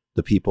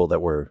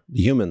the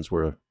humans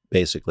were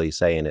basically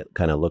saying it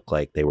kind of looked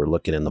like they were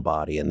looking in the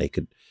body, and they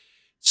could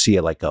see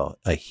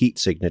a heat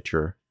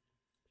signature,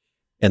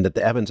 and that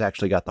the Evans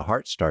actually got the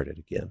heart started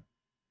again.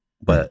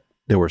 But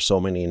there were so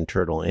many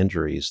internal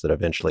injuries that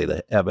eventually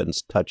the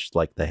Evans touched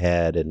like the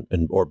head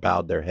or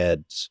bowed their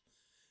heads,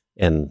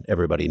 and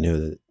everybody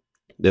knew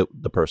that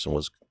the person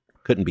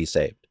couldn't be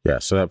saved. Yeah,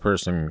 so that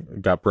person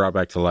got brought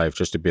back to life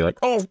just to be like,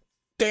 oh,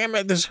 damn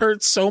it, this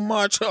hurts so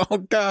much. Oh,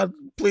 God,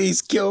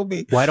 please kill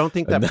me. Well, I don't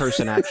think that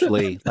person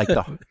actually, like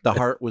the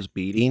heart was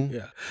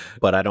beating,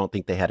 but I don't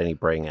think they had any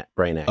brain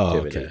activity. Oh,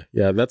 okay.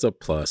 Yeah, that's a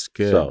plus.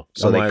 Good.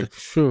 So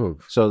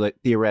that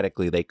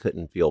theoretically they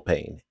couldn't feel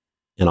pain.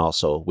 And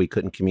also, we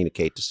couldn't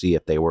communicate to see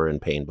if they were in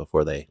pain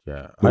before they.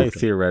 Yeah, I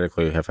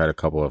theoretically have had a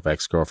couple of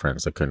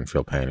ex-girlfriends that couldn't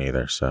feel pain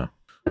either, so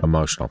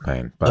emotional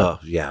pain. But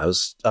I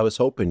was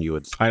hoping you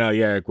would. I know,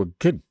 yeah. Well,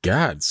 good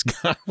God,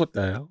 Scott, what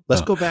the hell?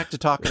 Let's go back to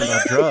talking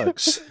about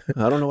drugs.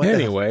 I don't know what.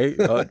 Anyway,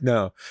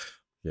 no,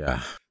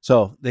 yeah.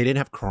 So they didn't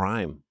have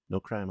crime. No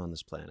crime on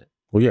this planet.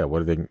 Well, yeah.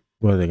 What are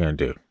they going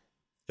to do?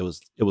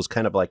 It was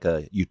kind of like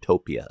a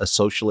utopia, a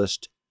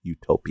socialist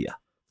utopia.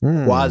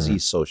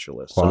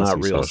 Quasi-socialist, so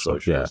not real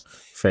socialist. Yeah.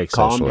 Fake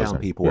Calm socialism.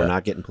 down, people. We're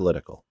not getting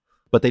political.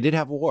 But they did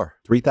have war.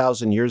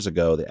 3,000 years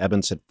ago, the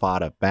Evans had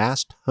fought a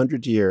vast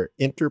 100-year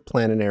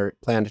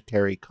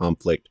interplanetary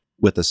conflict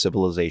with a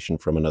civilization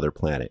from another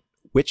planet,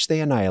 which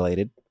they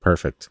annihilated.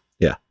 Perfect.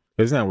 Yeah.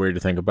 Isn't that weird to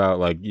think about?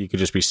 Like, you could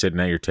just be sitting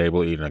at your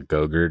table eating a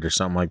Go-Gurt or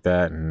something like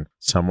that, and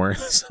somewhere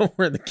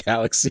in the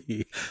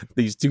galaxy,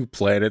 these two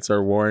planets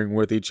are warring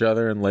with each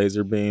other in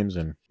laser beams.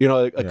 And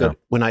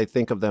when I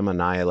think of them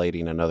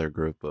annihilating another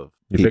group of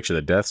people, picture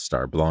the Death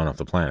Star blowing up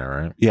the planet,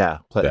 right? Yeah.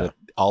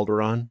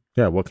 Alderaan.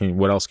 Yeah.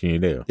 What else can you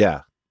do?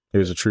 Yeah. It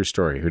was a true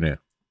story. Who knew?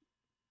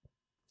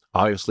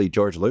 Obviously,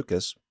 George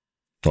Lucas.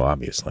 Well,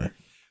 obviously.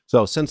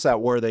 So since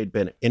that war, they'd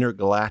been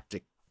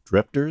intergalactic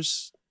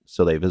drifters.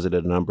 So they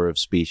visited a number of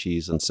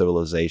species and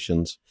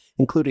civilizations,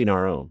 including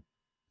our own.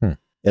 And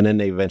then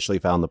they eventually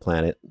found the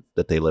planet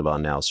that they live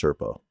on now,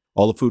 Serpo.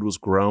 All the food was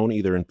grown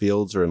either in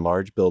fields or in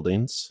large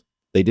buildings.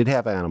 They did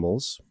have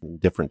animals,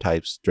 different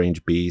types,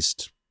 strange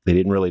beasts. They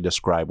didn't really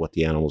describe what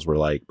the animals were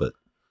like, but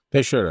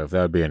they should have.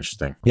 That would be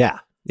interesting.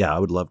 Yeah. Yeah, I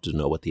would love to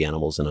know what the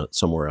animals in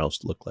somewhere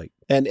else look like.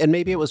 And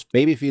maybe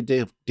if you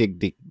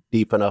dig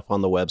deep enough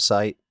on the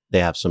website, they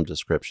have some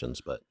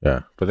descriptions, but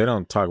they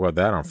don't talk about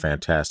that on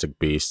Fantastic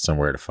Beasts and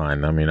where to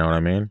find them. You know what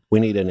I mean? We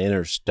need an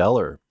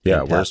interstellar.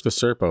 Yeah, where's the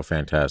Serpo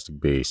Fantastic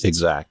Beasts?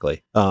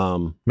 Exactly.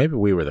 Maybe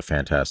we were the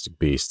Fantastic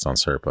Beasts on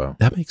Serpo.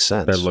 That makes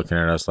sense. They're looking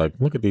at us like,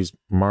 look at these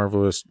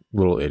marvelous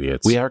little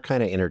idiots. We are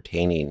kind of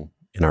entertaining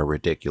in our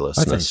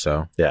ridiculousness. I think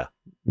so. Yeah.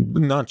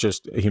 Not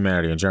just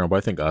humanity in general, but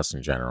I think us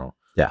in general.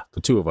 Yeah.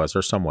 The two of us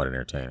are somewhat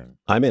entertaining.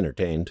 I'm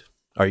entertained.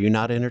 Are you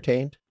not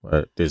entertained?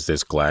 Is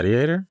this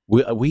Gladiator?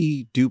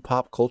 We do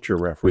pop culture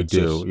references.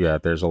 We do. Yeah,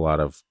 there's a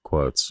lot of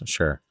quotes.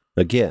 Sure.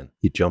 Again,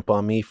 you jump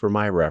on me for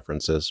my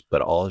references,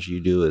 but all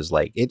you do is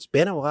like, it's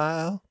been a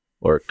while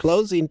or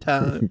closing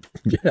time.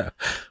 Yeah.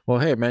 Well,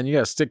 hey, man, you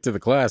got to stick to the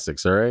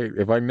classics, all right?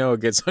 If I know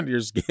it gets under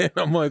your skin,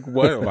 I'm like,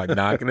 what? Am I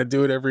not going to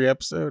do it every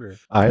episode? Or?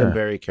 I am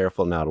very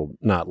careful now to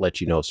not let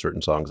you know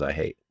certain songs I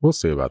hate. We'll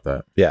see about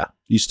that. Yeah.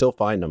 You still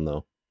find them,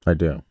 though. I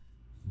do.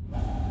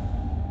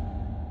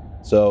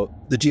 So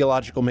the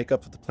geological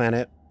makeup of the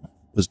planet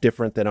was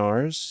different than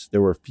ours.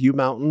 There were few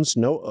mountains,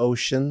 no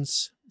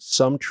oceans,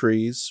 some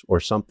trees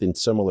or something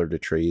similar to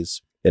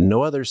trees, and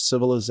no other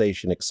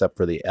civilization except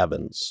for the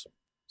Evans.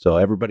 So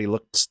everybody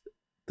looked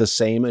the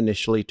same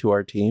initially to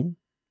our team.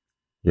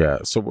 Yeah.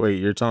 So wait,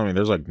 you're telling me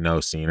there's like no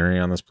scenery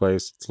on this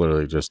place? It's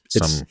literally just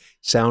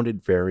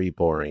sounded very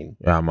boring.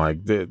 Yeah, I'm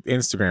like, the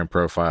Instagram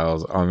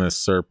profiles on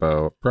this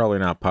Serpo probably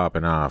not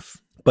popping off.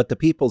 But the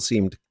people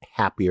seemed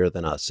happier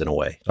than us in a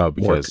way. Oh,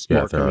 because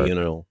more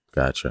communal.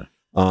 Gotcha.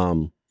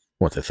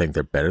 What, they think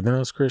they're better than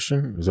us,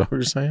 Christian? Is that what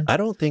you're saying? I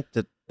don't think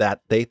that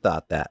they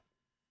thought that.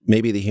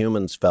 maybe the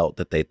humans felt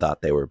that they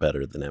thought they were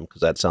better than them,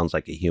 because that sounds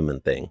like a human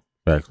thing.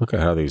 Like, look at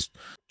how these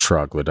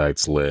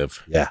troglodytes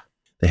live. Yeah.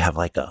 They have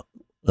like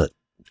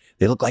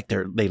they look like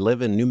they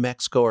live in New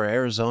Mexico or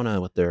Arizona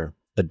with their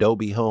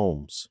adobe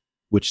homes,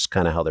 which is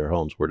kind of how their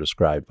homes were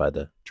described by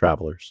the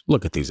travelers.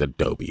 Look at these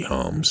adobe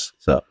homes.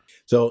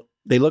 So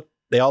they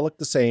all look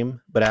the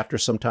same, but after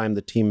some time,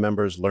 the team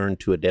members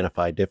learned to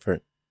identify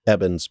different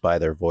Ebens by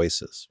their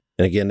voices.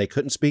 And again, they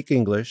couldn't speak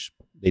English,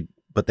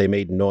 but they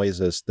made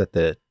noises that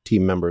the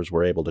team members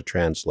were able to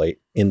translate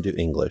into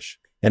English.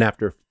 And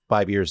after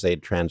 5 years, they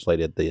had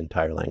translated the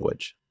entire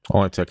language.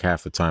 Only took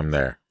half the time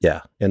there.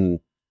 Yeah. And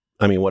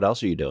I mean, what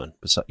else are you doing?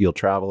 You'll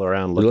travel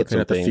around, look at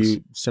some things. A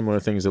few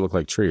similar things that look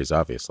like trees,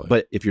 obviously.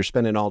 But if you're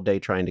spending all day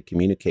trying to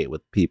communicate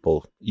with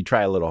people, you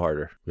try a little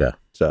harder. Yeah.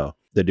 So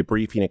the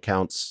debriefing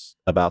accounts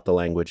about the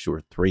language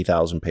were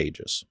 3,000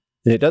 pages.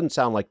 And it doesn't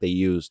sound like they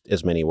used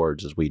as many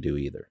words as we do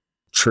either.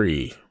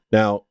 Tree.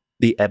 Now,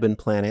 the Eben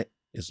planet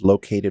is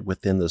located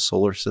within the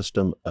solar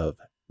system of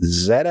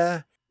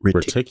Zeta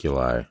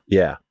Reticuli.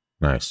 Yeah.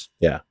 Nice.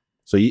 Yeah.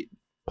 So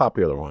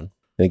popular one.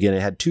 And again,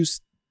 it had two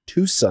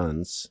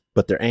suns,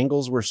 but their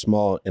angles were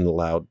small and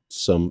allowed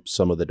some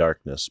of the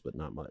darkness, but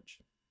not much.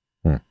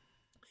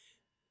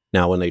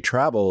 Now, when they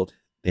traveled,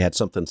 they had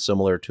something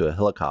similar to a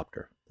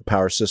helicopter. The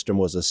power system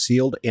was a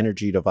sealed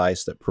energy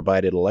device that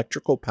provided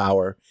electrical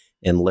power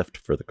and lift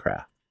for the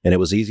craft. And it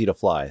was easy to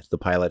fly. The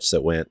pilots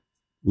that went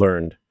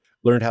learned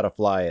how to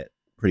fly it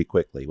pretty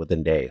quickly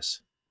within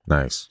days.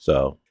 Nice.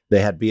 So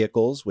they had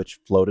vehicles which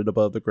floated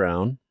above the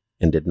ground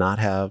and did not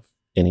have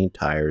any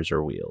tires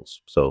or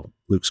wheels. So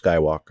Luke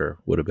Skywalker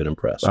would have been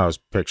impressed. I was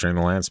picturing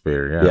the land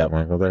speeder. Yeah. Yep.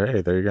 Well, there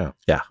you go.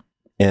 Yeah.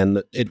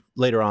 And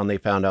later on, they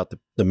found out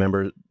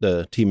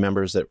the team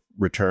members that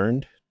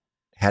returned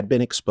had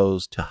been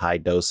exposed to high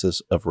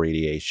doses of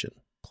radiation.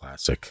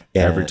 Classic.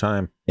 Every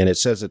time. And it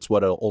says it's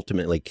what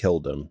ultimately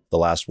killed them. The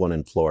last one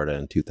in Florida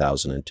in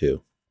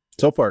 2002.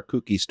 So far,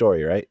 kooky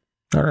story, right?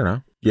 I don't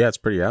know. Yeah, it's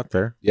pretty out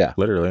there. Yeah.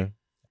 Literally.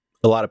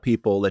 A lot of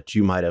people that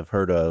you might have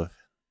heard of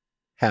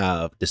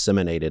have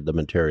disseminated the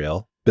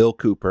material. Bill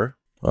Cooper.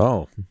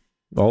 Oh,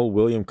 old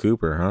William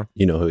Cooper, huh?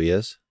 You know who he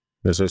is?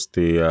 Is this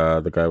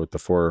the guy with the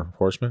 4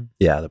 horsemen?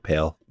 Yeah,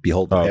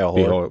 Behold the Pale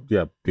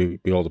Horse.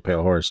 Behold the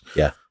Pale Horse.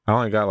 Yeah. I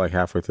only got like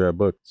halfway through that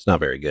book. It's not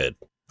very good.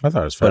 I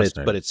thought it was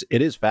fascinating. But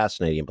it is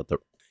fascinating, but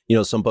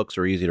some books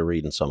are easy to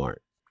read and some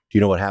aren't. Do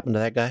you know what happened to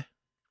that guy?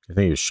 I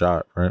think he was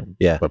shot, right?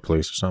 Yeah. By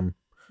police or something.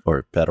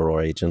 Or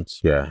federal agents.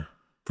 Yeah.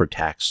 For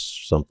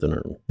tax something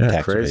or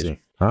tax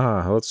crazy.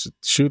 Evasion. Let's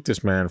shoot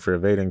this man for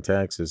evading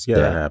taxes. Yeah,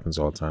 that happens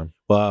all the time.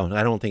 Well,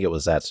 I don't think it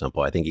was that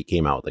simple. I think he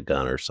came out with a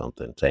gun or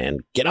something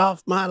saying, "Get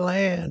off my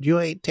land. You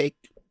ain't take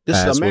this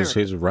is America." As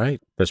was his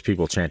right. There's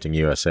people chanting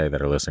USA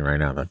that are listening right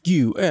now. Like,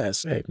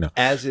 USA. No.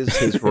 As is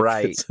his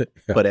right. Yeah.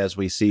 But as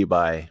we see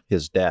by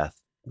his death,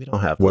 we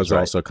don't have those was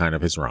rights. Also kind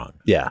of his wrong.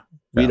 Yeah.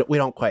 We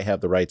don't quite have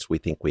the rights we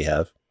think we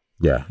have.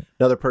 Yeah.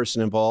 Another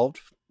person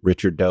involved,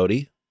 Richard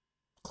Doty.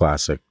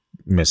 Classic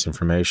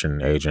misinformation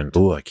agent.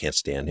 Oh, I can't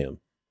stand him.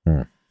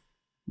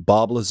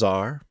 Bob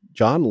Lazar,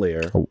 John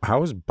Lear.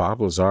 How is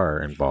Bob Lazar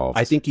involved?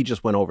 I think he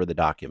just went over the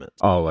documents.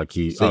 Oh, like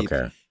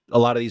okay. A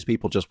lot of these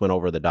people just went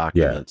over the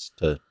documents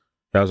to.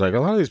 I was like, a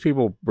lot of these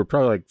people were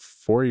probably like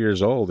 4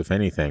 years old, if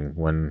anything,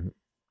 when.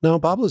 No,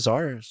 Bob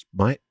Lazar is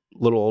a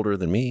little older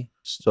than me.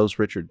 So's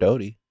Richard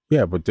Doty.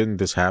 Yeah, but didn't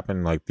this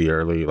happen like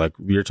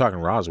you're talking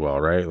Roswell,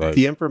 right? Like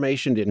the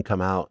information didn't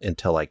come out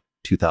until like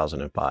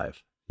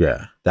 2005.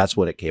 Yeah. That's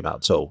when it came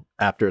out. So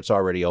after it's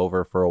already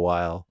over for a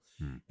while,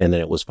 and then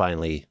it was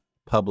finally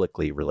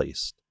publicly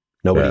released.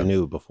 Nobody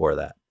knew before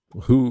that.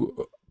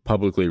 Who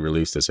publicly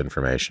released this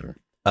information?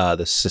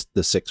 The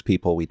 6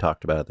 people we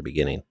talked about at the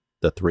beginning.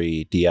 The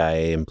 3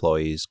 DIA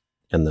employees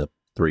and the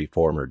 3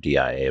 former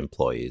DIA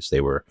employees.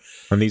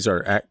 And these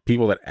are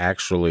people that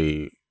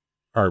actually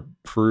are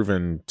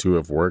proven to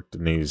have worked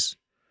in these,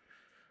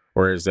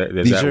 or is that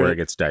where it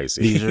gets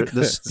dicey?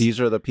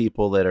 These are the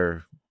people that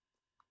are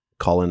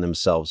calling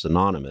themselves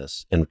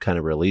anonymous and kind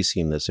of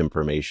releasing this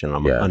information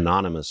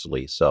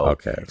anonymously. So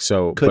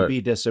could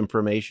be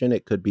disinformation.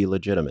 It could be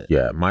legitimate.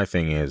 Yeah. My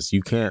thing is,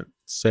 you can't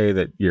say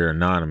that you're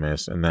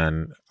anonymous and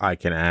then I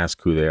can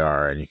ask who they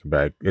are and you can be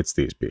like, it's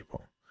these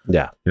people.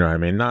 Yeah. You know what I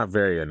mean? Not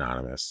very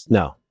anonymous.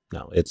 No.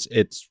 It's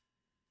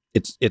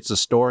a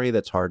story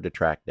that's hard to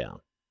track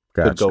down.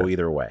 Gotcha. Could go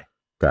either way.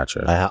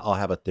 Gotcha. I'll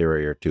have a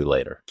theory or two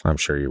later. I'm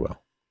sure you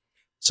will.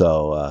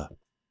 So,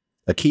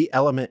 a key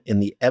element in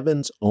the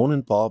Evans' own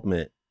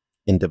involvement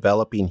in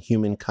developing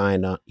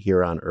humankind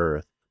here on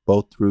Earth,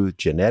 both through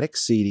genetic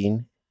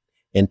seeding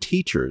and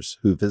teachers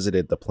who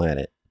visited the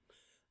planet,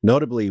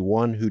 notably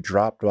one who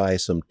dropped by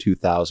some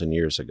 2,000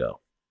 years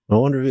ago. I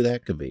wonder who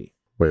that could be.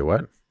 Wait,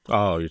 what?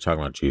 Oh, you're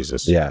talking about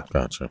Jesus. Yeah.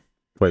 Gotcha.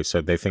 Wait,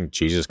 so they think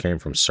Jesus came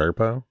from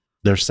Serpo?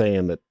 They're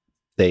saying that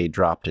they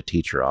dropped a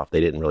teacher off.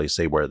 They didn't really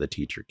say where the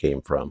teacher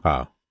came from.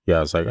 Oh. Yeah,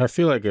 I was like, I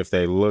feel like if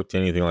they looked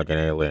anything like an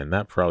alien,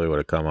 that probably would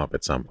have come up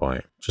at some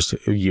point. Just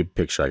you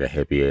picture like a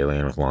hippie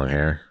alien with long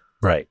hair.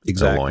 Right,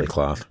 exactly. A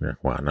loincloth.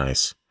 Wow,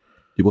 nice.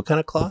 What kind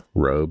of cloth?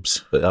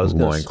 Robes, But I was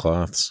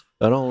loincloths.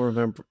 I don't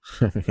remember.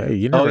 Hey,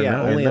 you never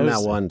know. Only in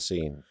that one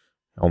scene.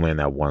 Only in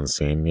that one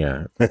scene,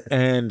 yeah.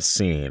 And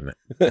scene.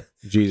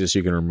 Jesus,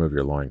 you can remove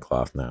your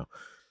loincloth now.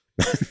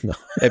 No.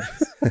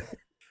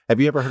 Have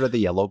you ever heard of the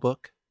Yellow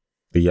Book?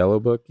 The Yellow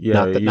Book?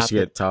 Yeah, it used to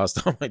not get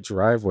tossed on my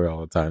driveway all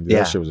the time. Dude, Yeah.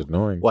 That shit was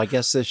annoying. Well, I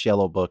guess this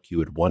Yellow Book you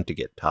would want to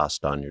get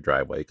tossed on your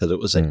driveway because it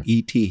was an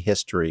ET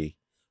history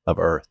of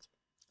Earth.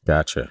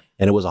 Gotcha.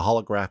 And it was a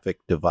holographic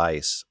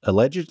device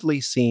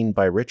allegedly seen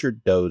by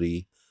Richard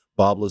Doty,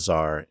 Bob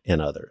Lazar,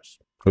 and others.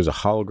 It was a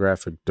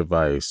holographic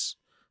device,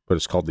 but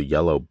it's called the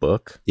Yellow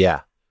Book.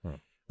 Yeah. Hmm.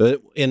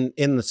 But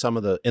some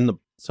of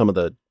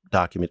the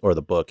document or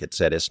the book, it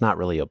said it's not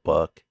really a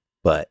book,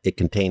 but it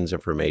contains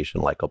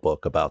information like a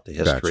book about the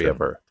history of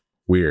Earth.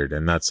 Weird.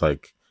 And that's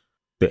like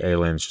the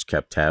aliens just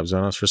kept tabs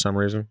on us for some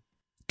reason.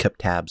 Kept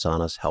tabs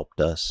on us, helped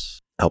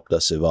us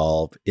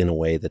evolve in a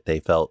way that they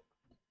felt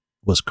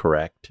was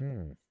correct.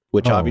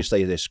 Which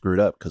obviously they screwed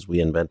up because we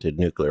invented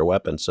nuclear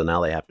weapons, so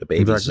now they have to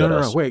babysit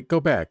us. No, wait, go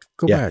back.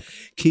 Go back.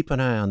 Keep an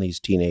eye on these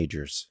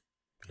teenagers.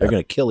 They're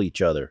going to kill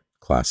each other.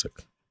 Classic.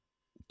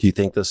 Do you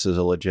think this is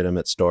a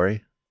legitimate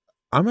story?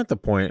 I'm at the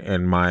point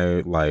in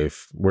my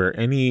life where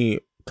any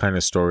kind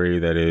of story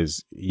that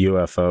is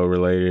UFO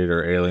related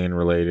or alien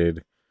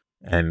related,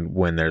 and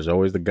when there's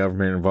always the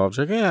government involved,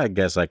 like, yeah, I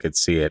guess I could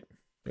see it.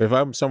 If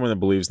I'm someone that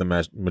believes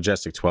the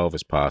Majestic 12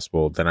 is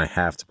possible, then I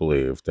have to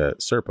believe that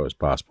Serpo is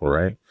possible,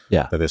 right?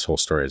 Yeah. That this whole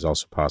story is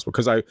also possible.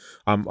 Because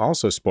I'm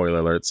also, spoiler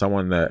alert,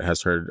 someone that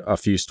has heard a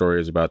few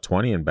stories about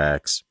 20 and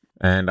backs,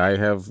 and I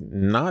have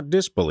not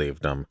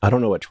disbelieved them. I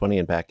don't know what 20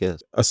 and back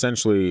is.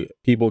 Essentially,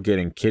 people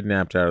getting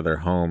kidnapped out of their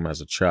home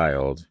as a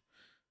child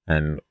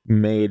and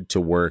made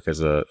to work as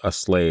a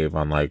slave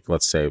on, like,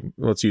 let's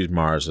use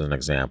Mars as an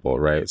example,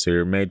 right? So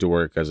you're made to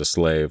work as a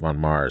slave on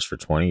Mars for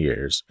 20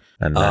 years.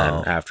 And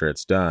then after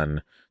it's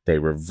done, they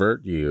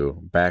revert you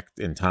back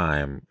in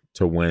time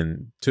to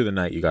the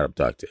night you got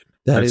abducted.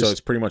 So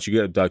it's pretty much you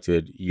get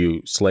abducted,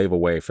 you slave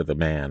away for the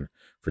man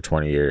for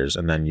 20 years,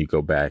 and then you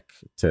go back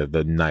to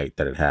the night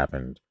that it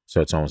happened.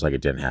 So it's almost like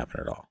it didn't happen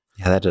at all.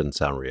 Yeah, that doesn't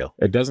sound real.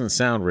 It doesn't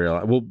sound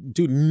real. Well,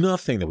 dude,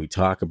 nothing that we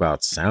talk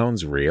about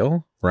sounds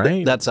real,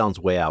 right? That sounds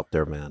way out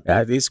there, man.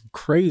 That is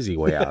crazy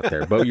way out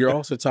there. But you're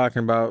also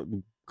talking about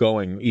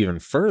going even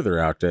further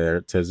out there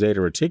to Zeta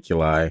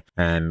Reticuli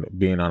and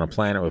being on a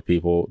planet with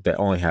people that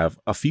only have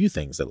a few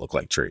things that look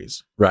like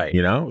trees. Right.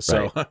 You know?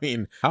 So, right. I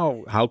mean,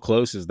 how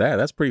close is that?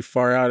 That's pretty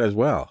far out as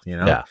well, you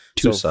know? Yeah.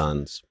 Two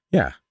suns.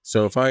 Yeah.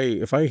 So if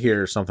I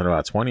hear something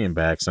about 20 and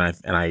backs and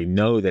I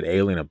know that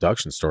alien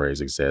abduction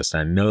stories exist,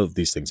 and I know that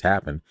these things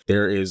happen,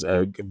 there is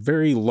a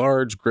very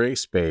large gray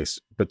space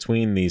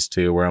between these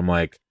two where I'm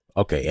like,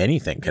 okay,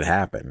 anything could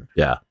happen.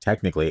 Yeah.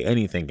 Technically,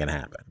 anything can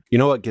happen. You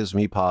know what gives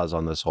me pause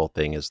on this whole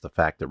thing is the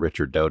fact that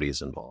Richard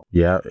Doty's involved.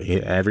 Yeah.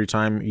 Every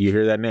time you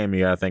hear that name,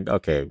 you got to think,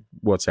 okay,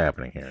 what's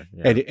happening here?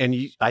 Yeah. And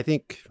I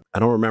think, I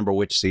don't remember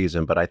which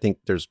season, but I think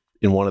there's,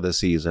 in one of the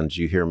seasons,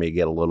 you hear me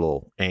get a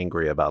little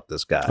angry about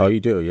this guy. Oh,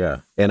 you do, yeah.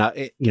 And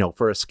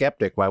for a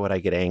skeptic, why would I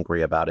get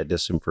angry about a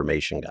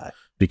disinformation guy?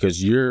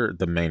 Because you're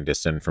the main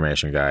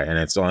disinformation guy, and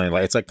it's only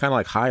like kind of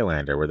like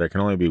Highlander, where there can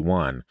only be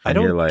one. I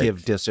don't give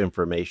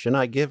disinformation.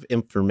 I give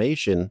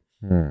information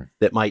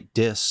that might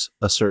diss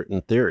a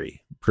certain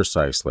theory.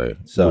 Precisely.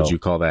 So, would you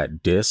call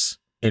that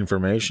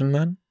disinformation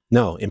then?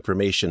 No,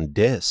 information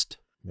dissed.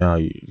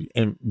 No,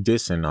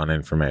 dissing on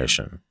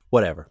information.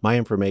 Whatever. My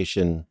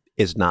information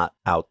is not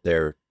out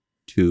there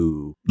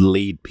to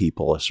lead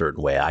people a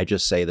certain way. I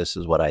just say this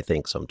is what I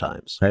think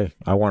sometimes. Hey,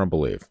 I want to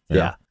believe.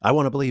 Yeah, I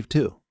want to believe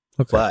too.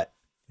 Okay. But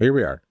here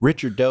we are.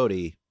 Richard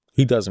Doty,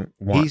 he doesn't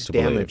want he's to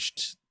believe. He's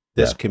damaged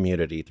this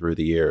community through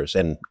the years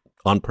and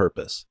on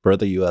purpose for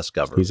the U.S.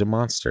 government. He's a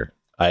monster.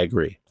 I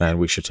agree. And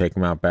we should take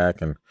him out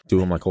back and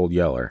do him like Old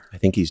Yeller. I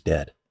think he's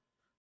dead.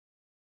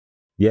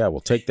 Yeah,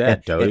 well, take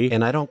that, Doty.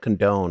 And I don't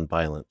condone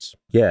violence.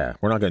 Yeah,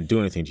 we're not going to do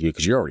anything to you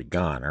because you're already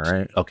gone, all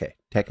right? Okay.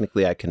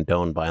 Technically, I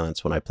condone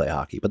violence when I play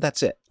hockey, but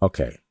that's it.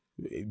 Okay.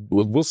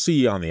 We'll see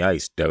you on the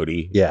ice,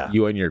 Doty. Yeah.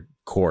 You and your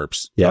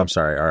corpse. Yeah. I'm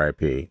sorry,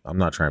 R.I.P. I'm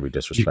not trying to be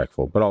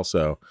disrespectful, but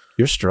also...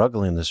 You're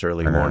struggling this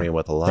early morning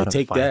with a lot of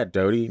take fire. that,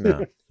 Doty.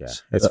 No, yeah,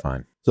 it's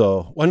fine.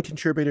 So, one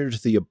contributor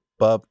to the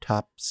above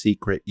top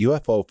secret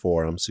UFO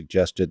forum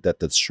suggested that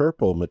the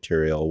Serpo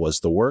material was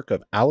the work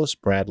of Alice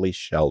Bradley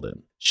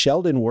Sheldon.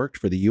 Sheldon worked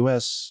for the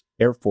U.S.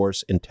 Air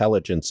Force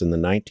intelligence in the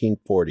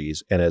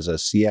 1940s and as a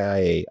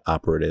CIA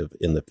operative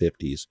in the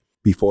 50s,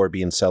 before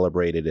being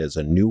celebrated as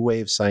a new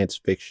wave science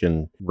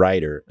fiction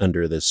writer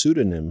under the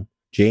pseudonym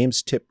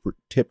James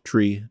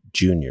Tiptree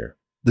Jr.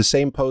 The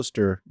same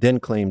poster then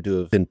claimed to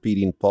have been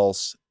feeding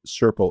false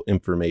Serpo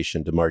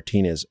information to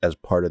Martinez as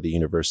part of the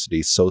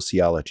university's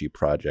sociology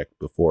project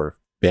before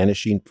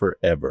vanishing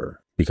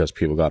forever. Because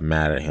people got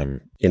mad at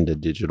him. In the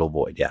digital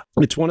void, yeah.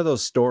 It's one of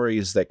those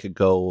stories that could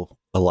go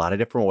a lot of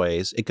different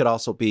ways. It could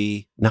also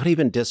be not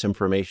even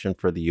disinformation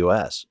for the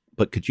U.S.,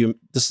 but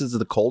this is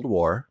the Cold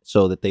War,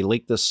 so that they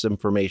leak this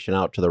information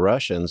out to the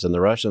Russians, and the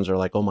Russians are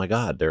like, oh my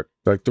God, they're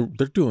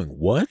doing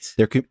what?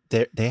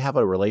 They have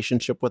a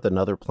relationship with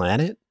another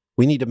planet?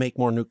 We need to make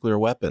more nuclear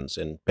weapons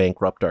and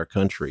bankrupt our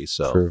country.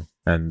 So true.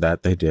 And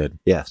that they did.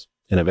 Yes.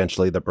 And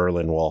eventually the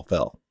Berlin Wall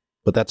fell.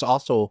 But that's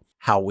also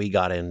how we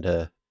got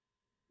into,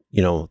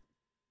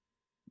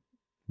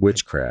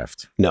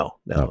 witchcraft. No.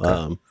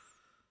 Okay.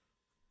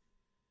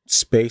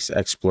 Space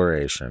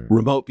exploration.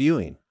 Remote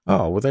viewing.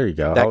 Oh, well, there you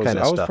go. That kind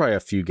of stuff. I was probably a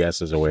few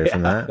guesses away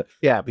from that.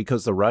 Yeah,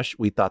 because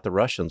we thought the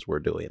Russians were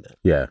doing it.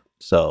 Yeah.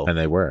 So. And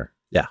they were.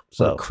 Yeah.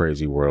 So. What a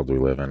crazy world we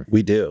live in.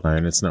 We do. I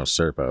mean, it's no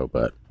Serpo,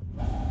 but.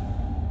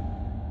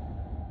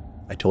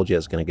 I told you I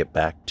was going to get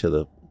back to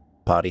the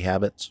potty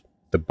habits.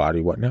 The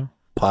body what now?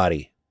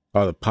 Potty.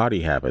 Oh, the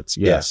potty habits.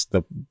 Yes. Yeah.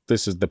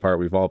 This is the part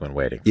we've all been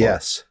waiting for.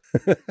 Yes.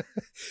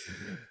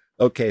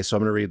 Okay, so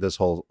I'm going to read this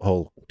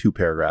whole 2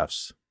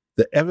 paragraphs.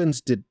 The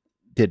Evans did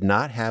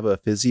not have a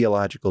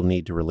physiological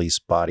need to release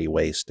body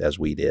waste as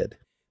we did.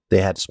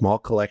 They had small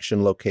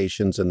collection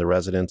locations in the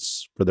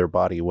residence for their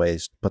body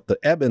waste, but the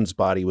Evans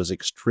body was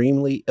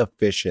extremely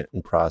efficient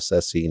in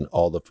processing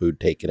all the food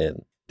taken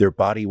in. Their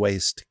body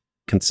waste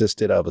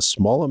consisted of a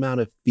small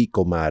amount of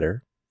fecal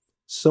matter,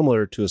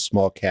 similar to a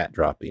small cat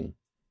dropping.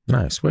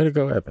 Nice. Way to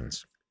go,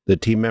 Evans. The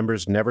team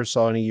members never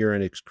saw any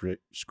urine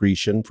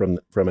excretion from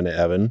an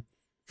Evan.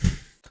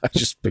 I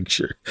just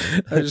picture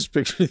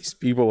these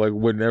people, like,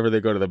 whenever they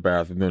go to the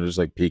bathroom, they're just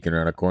like peeking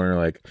around a corner,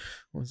 like,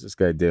 what's this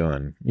guy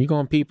doing? You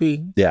going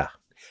pee-pee? Yeah.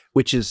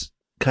 Which is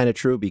kind of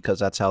true, because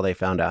that's how they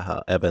found out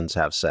how Evans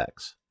have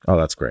sex. Oh,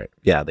 that's great.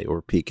 Yeah, they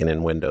were peeking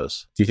in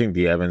windows. Do you think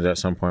the Evans at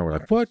some point were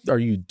like, what are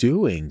you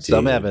doing, dude?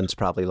 Some Evans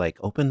probably like,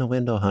 open the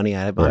window, honey.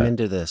 I'm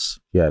into this.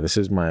 Yeah, this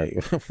is my,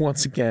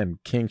 once again,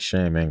 kink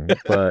shaming.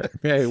 But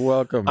hey,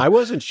 welcome. I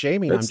wasn't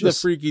shaming. It's the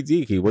freaky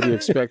deaky. What do you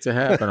expect to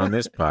happen on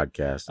this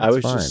podcast? I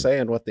was just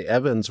saying what the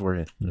Evans were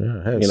in.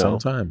 Yeah, hey,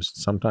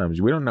 sometimes.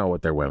 We don't know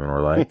what their women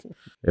were like,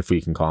 if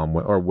we can call them,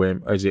 or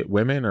women. Is it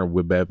women or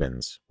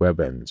Webbins?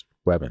 Webbins.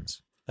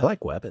 I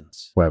like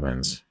Webbins.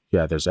 Webbins.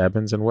 Yeah, there's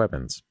Evans and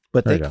Webbins.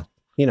 But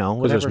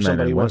whenever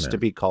somebody wants to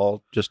be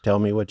called, just tell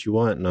me what you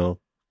want. No.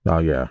 Oh,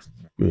 yeah.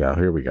 Yeah,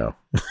 here we go.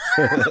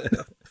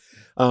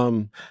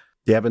 The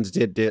Evans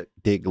did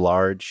dig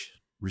large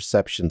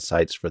reception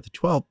sites for the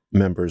 12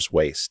 members'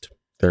 waste.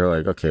 They're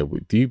like, okay,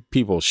 you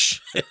people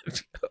shit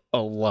a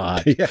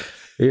lot. Yeah.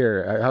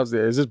 Here,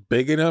 is this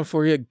big enough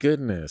for you?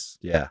 Goodness.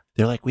 Yeah.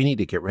 They're like, we need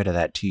to get rid of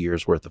that 2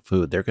 years worth of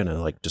food. They're going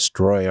to like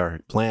destroy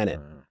our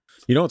planet.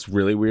 You know what's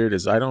really weird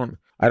is I don't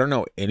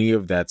know any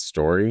of that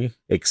story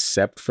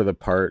except for the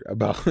part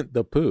about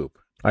the poop.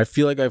 I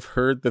feel like I've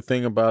heard the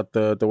thing about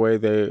the way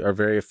they are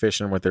very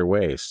efficient with their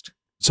waste.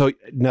 So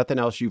nothing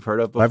else you've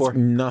heard of before?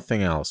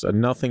 Nothing else.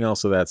 Nothing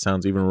else of that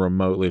sounds even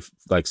remotely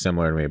like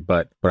similar to me.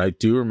 But I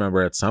do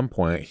remember at some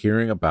point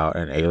hearing about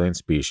an alien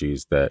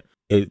species that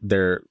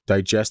their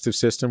digestive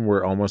system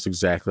were almost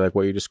exactly like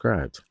what you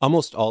described.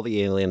 Almost all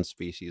the alien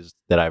species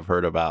that I've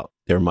heard about,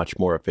 they're much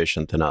more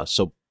efficient than us.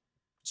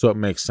 So it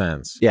makes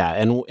sense. Yeah,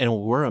 and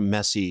we're a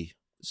messy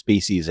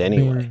species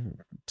anyway.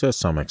 To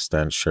some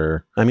extent,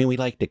 sure. I mean, we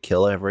like to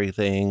kill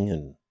everything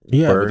and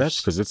but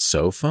that's because it's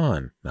so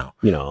fun. No,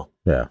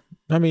 yeah.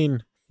 I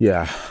mean,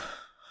 yeah.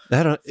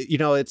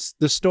 It's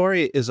the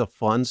story is a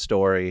fun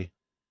story.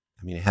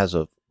 I mean, it has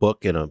a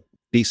book and a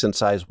decent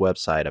sized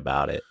website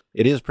about it.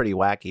 It is pretty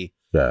wacky.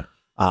 Yeah.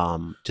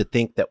 To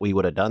think that we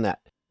would have done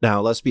that.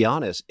 Now, let's be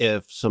honest.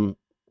 If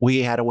we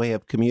had a way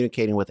of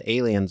communicating with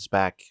aliens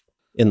back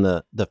in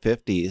the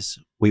 50s,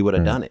 we would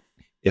have done it.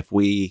 If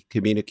we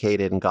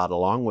communicated and got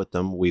along with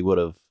them, we would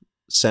have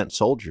sent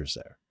soldiers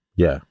there.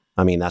 Yeah.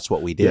 I mean, that's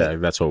what we did. Yeah,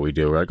 that's what we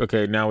do. We're like,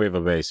 okay, now we have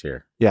a base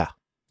here. Yeah.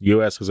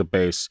 U.S. has a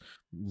base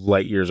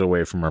light years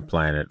away from our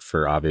planet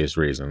for obvious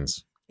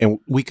reasons. And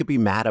we could be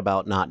mad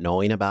about not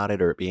knowing about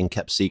it or it being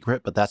kept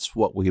secret, but that's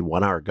what we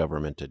want our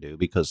government to do,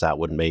 because that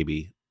would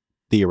maybe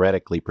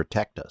theoretically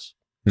protect us.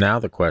 Now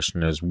the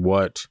question is,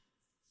 what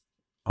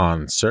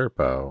on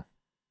Serpo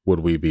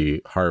would we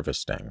be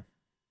harvesting?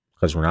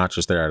 Because we're not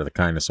just there out of the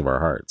kindness of our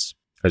hearts.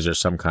 Is there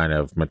some kind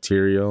of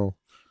material?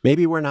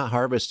 Maybe we're not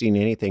harvesting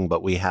anything,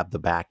 but we have the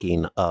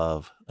backing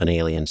of an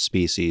alien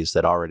species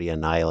that already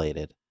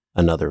annihilated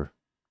another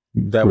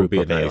that group would be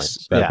of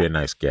aliens. That'd be a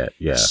nice get.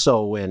 Yeah.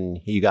 So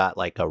when you got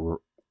like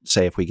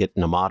say if we get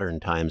into modern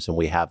times and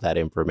we have that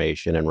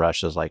information and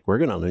Russia's like, we're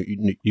going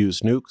to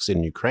use nukes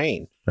in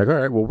Ukraine. Like, all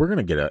right, well, we're going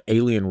to get an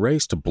alien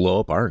race to blow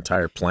up our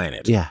entire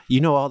planet. Yeah.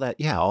 All that.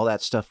 Yeah. All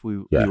that stuff we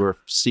were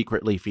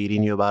secretly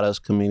feeding you about us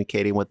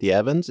communicating with the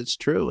Evans. It's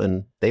true.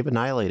 And they've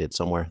annihilated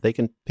somewhere. They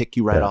can pick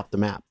you right off the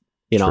map.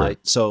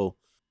 So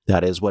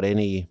that is what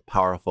any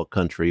powerful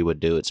country would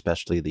do,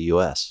 especially the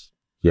U.S.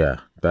 Yeah.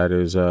 That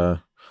is,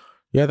 that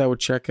would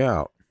check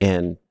out.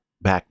 And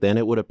back then,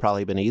 it would have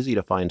probably been easy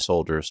to find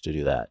soldiers to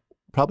do that.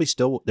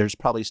 There's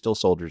probably still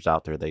soldiers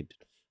out there.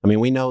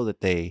 We know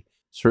that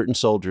certain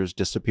soldiers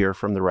disappear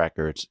from the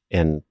records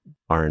and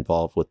are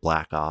involved with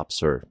black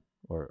ops or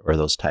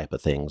those type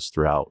of things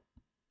throughout.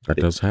 That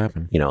does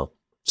happen.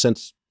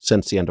 Since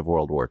since the end of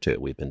World War II,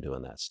 we've been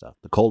doing that stuff.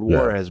 The Cold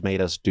War has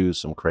made us do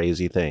some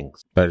crazy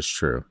things. That is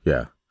true.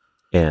 Yeah.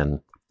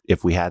 And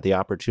if we had the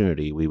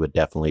opportunity, we would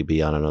definitely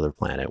be on another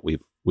planet.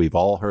 We've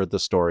all heard the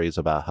stories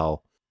about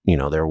how,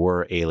 there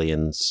were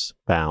aliens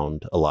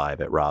found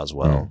alive at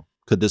Roswell.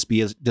 Could this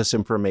be a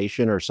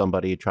disinformation or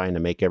somebody trying to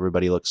make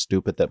everybody look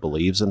stupid that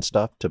believes in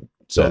stuff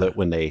so that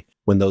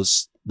when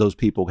those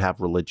people have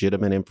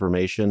legitimate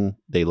information,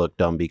 they look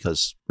dumb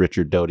because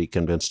Richard Doty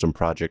convinced them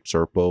Project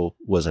Serpo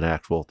was an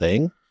actual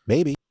thing?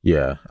 Maybe.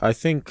 Yeah. I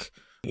think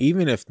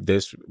even if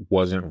this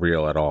wasn't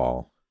real at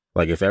all,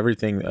 like if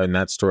everything in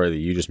that story that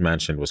you just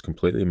mentioned was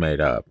completely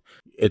made up,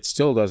 it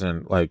still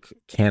doesn't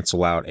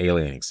cancel out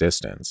alien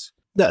existence.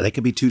 No, they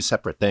could be two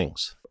separate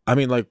things. I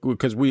mean,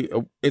 because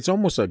it's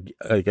almost a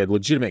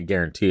legitimate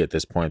guarantee at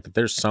this point that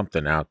there's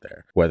something out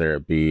there, whether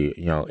it be,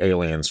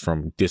 aliens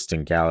from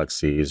distant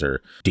galaxies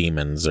or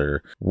demons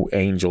or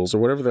angels or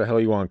whatever the hell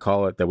you want to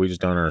call it that we just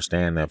don't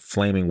understand, that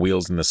flaming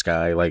wheels in the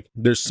sky.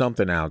 There's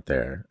something out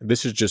there.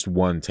 This is just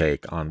one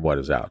take on what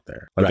is out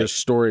there. There's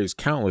stories,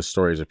 countless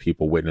stories of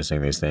people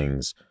witnessing these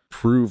things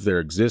prove their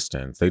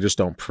existence. They just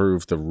don't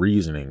prove the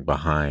reasoning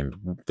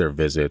behind their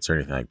visits or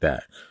anything like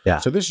that. Yeah.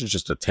 So this is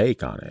just a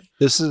take on it.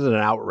 This is an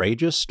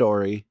outrageous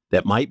story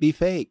that might be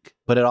fake,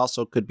 but it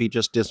also could be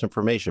just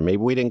disinformation. Maybe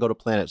we didn't go to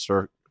planet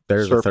Serpo.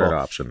 There's a third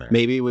option there.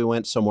 Maybe we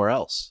went somewhere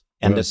else.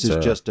 And this is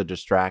just a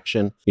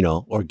distraction,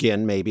 or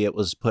again, maybe it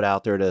was put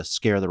out there to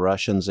scare the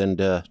Russians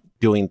into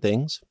doing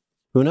things.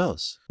 Who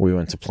knows? We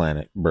went to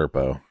planet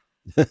Burpo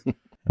and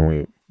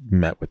we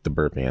met with the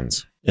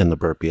Burpians. And the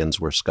Burpians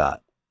were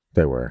Scott.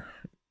 They were.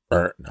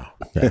 No.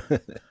 Yeah.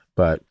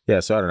 But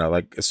yeah, so I don't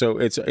know. So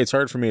it's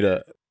hard for me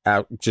to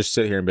just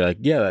sit here and be like,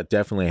 yeah, that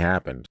definitely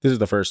happened. This is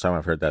the first time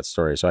I've heard that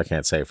story, so I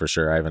can't say for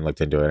sure. I haven't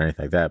looked into it or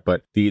anything like that.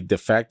 But the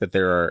fact that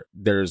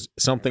there's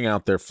something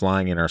out there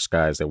flying in our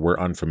skies that we're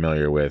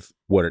unfamiliar with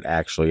what it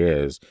actually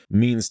is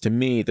means to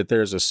me that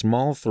there's a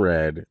small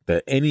thread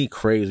that any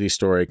crazy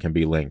story can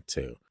be linked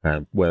to.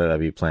 Whether that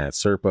be Planet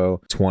Serpo,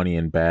 20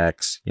 and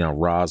backs,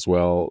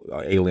 Roswell,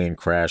 alien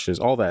crashes,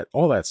 all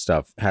that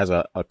stuff has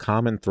a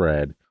common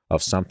thread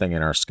of something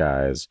in our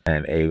skies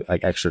and a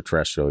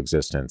extraterrestrial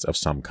existence of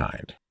some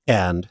kind.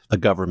 And a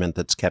government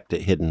that's kept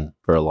it hidden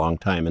for a long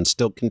time and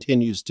still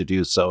continues to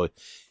do so,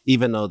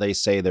 even though they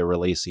say they're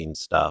releasing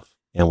stuff.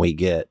 And we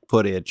get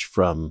footage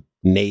from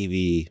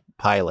Navy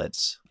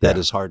pilots that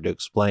is hard to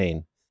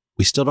explain.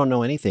 We still don't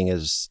know anything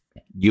as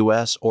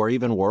U.S. or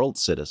even world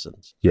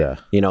citizens. Yeah.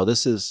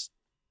 This is,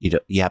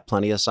 you have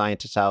plenty of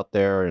scientists out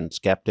there and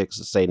skeptics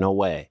that say, no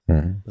way.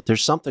 Mm-hmm. But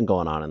there's something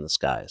going on in the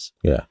skies.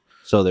 Yeah.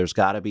 So there's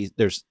got to be,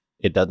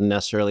 it doesn't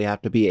necessarily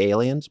have to be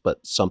aliens,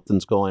 but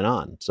something's going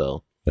on.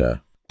 So. Yeah.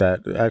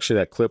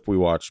 That clip we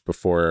watched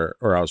before,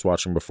 or I was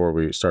watching before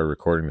we started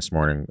recording this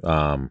morning,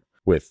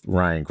 with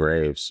Ryan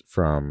Graves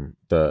from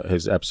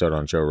his episode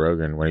on Joe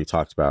Rogan, when he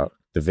talked about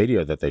the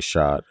video that they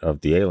shot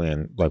of the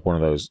alien, one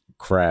of those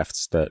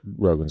crafts that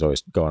Rogan's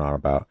always going on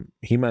about.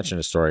 He mentioned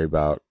a story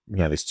about,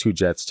 these two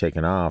jets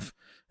taking off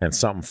and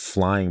something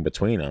flying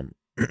between them.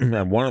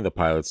 And one of the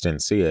pilots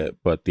didn't see it,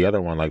 but the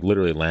other one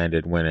literally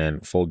landed, went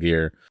in full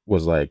gear,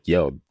 was like,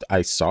 yo,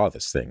 I saw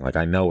this thing.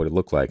 I know what it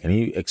looked like. And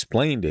he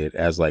explained it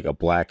as a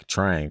black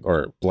triangle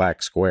or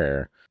black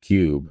square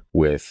cube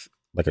with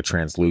a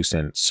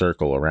translucent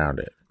circle around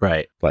it.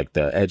 Right.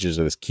 The edges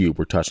of this cube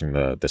were touching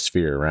the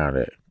sphere around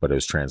it, but it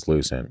was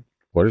translucent.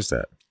 What is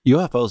that?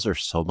 UFOs are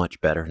so much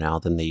better now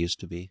than they used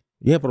to be.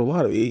 Yeah, but a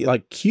lot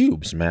of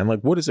cubes, man.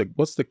 What is it?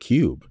 What's the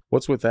cube?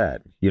 What's with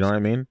that? You know what I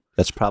mean?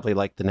 That's probably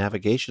the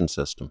navigation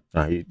system.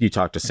 You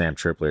talk to Sam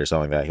Tripoli or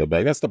something like that, he'll be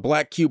like, that's the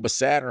black cube of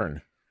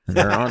Saturn. And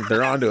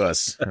they're on to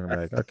us. And I'm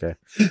like, okay.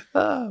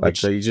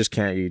 So you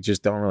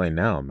just don't really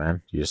know,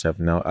 man. You just have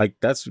no,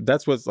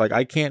 that's what's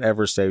I can't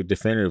ever say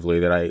definitively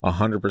that I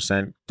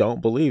 100%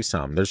 don't believe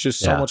something. There's just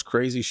so much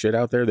crazy shit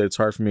out there that it's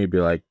hard for me to be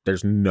like,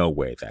 there's no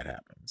way that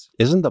happens.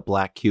 Isn't the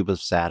black cube of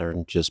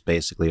Saturn just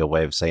basically a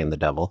way of saying the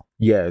devil?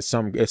 Yeah, it's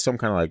some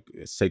kind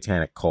of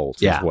satanic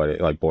cult is what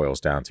it boils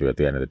down to at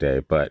the end of the day.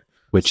 But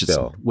but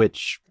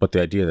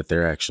the idea that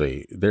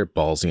they're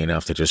ballsy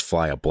enough to just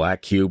fly a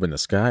black cube in the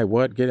sky,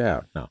 what? Get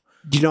out. No.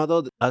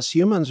 Though, us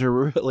humans are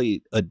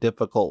really a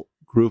difficult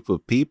group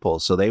of people,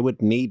 so they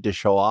would need to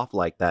show off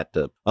like that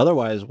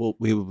otherwise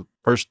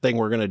first thing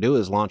we're going to do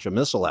is launch a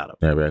missile at them.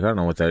 Yeah, I don't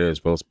know what that is,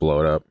 but let's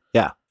blow it up.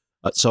 Yeah.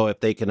 So if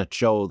they can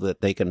show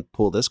that they can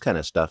pull this kind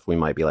of stuff, we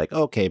might be like,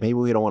 okay, maybe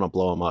we don't want to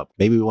blow them up.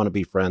 Maybe we want to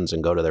be friends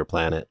and go to their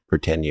planet for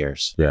 10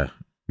 years. Yeah.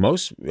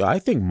 I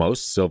think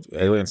most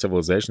alien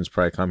civilizations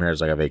probably come here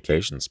as a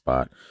vacation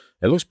spot.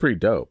 It looks pretty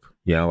dope.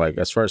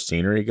 As far as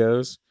scenery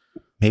goes.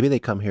 Maybe they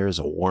come here as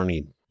a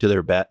warning to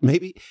their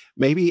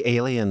maybe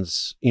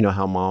aliens,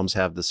 how moms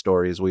have the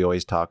stories we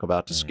always talk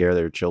about to scare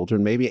their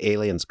children. Maybe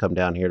aliens come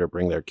down here to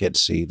bring their kids,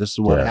 see, this is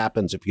what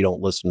happens if you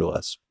don't listen to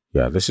us.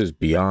 Yeah, this is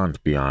beyond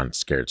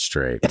scared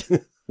straight.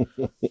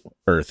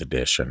 Earth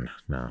edition.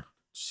 No.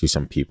 see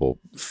some people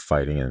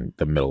fighting in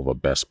the middle of a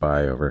Best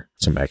Buy over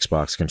some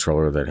Xbox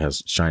controller that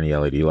has shiny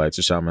LED lights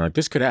or something. Like,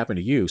 this could happen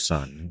to you,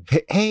 son.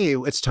 Hey,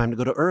 it's time to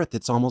go to Earth.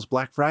 It's almost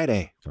Black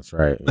Friday. That's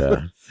right.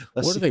 Yeah.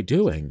 What are they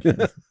doing?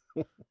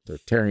 They're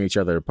tearing each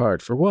other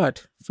apart. For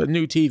what? For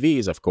new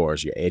TVs, of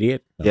course, you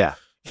idiot. No. Yeah.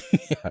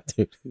 Yeah,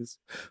 dude.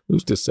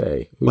 Who's to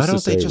say? Why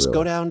don't they just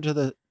go down to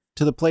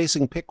the place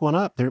and pick one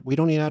up? We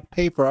don't even have to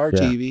pay for our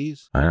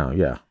TVs. I know,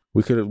 yeah.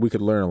 We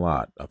could learn a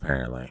lot,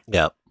 apparently.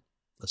 Yep.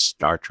 Let's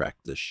Star Trek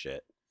this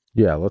shit.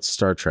 Yeah, let's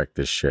Star Trek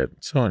this shit.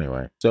 So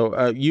anyway,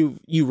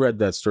 you read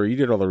that story. You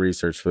did all the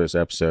research for this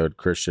episode,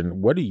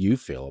 Christian. What do you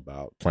feel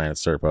about Planet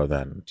Serpo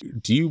then?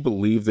 Do you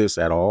believe this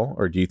at all?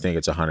 Or do you think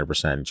it's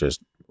 100%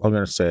 just, I'm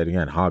going to say it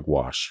again,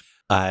 hogwash?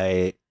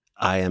 I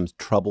am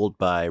troubled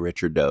by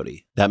Richard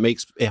Doty. That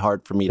makes it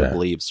hard for me to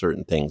believe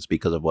certain things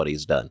because of what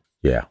he's done.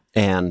 Yeah.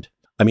 And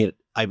I mean,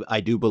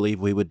 I do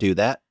believe we would do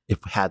that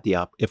if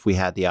we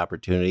had the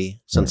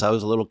opportunity. Since I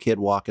was a little kid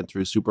walking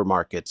through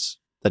supermarkets,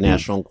 the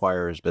National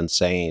Enquirer has been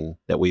saying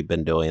that we've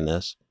been doing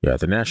this. Yeah,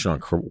 the National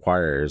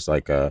Enquirer is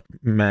like a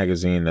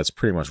magazine that's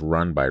pretty much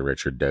run by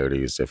Richard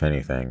Doty's, if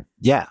anything.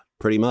 Yeah,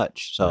 pretty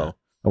much. So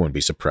I wouldn't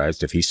be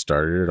surprised if he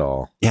started it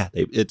all. Yeah,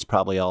 it's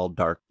probably all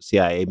dark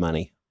CIA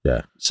money.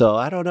 Yeah. So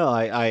I don't know.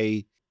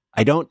 I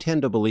don't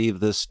tend to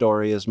believe this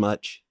story as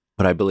much,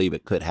 but I believe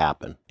it could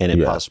happen, and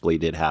it possibly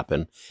did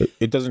happen.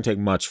 It doesn't take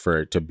much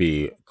for it to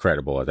be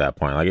credible at that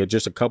point. Like, it's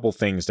just a couple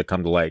things to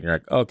come to light, and you're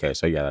like, okay,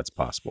 so yeah, that's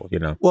possible, you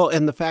know? Well,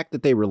 and the fact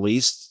that they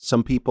released,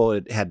 some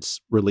people had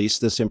released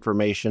this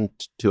information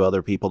to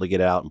other people to get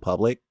out in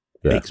public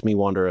makes me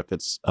wonder if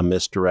it's a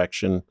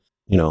misdirection.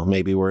 You know,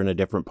 maybe we're in a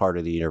different part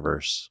of the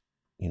universe.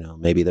 You know,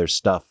 maybe there's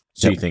stuff.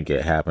 So you think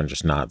it happened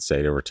just not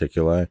Zeta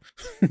Reticuli?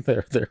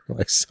 they're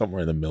like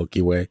somewhere in the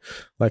Milky Way.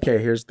 Like, hey,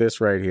 here's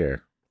this right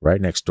here. Right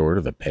next door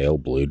to the pale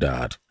blue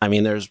dot. I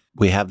mean,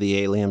 we have the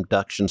alien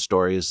abduction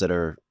stories that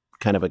are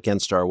kind of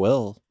against our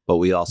will, but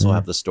we also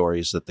have the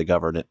stories that the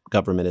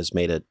government has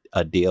made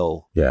a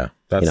deal. Yeah,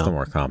 that's the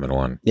more common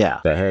one.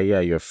 Yeah. That,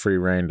 hey, you have free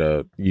reign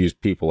to use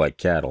people like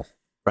cattle.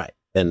 Right.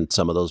 And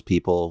some of those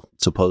people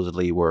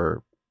supposedly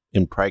were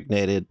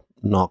impregnated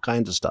and all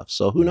kinds of stuff.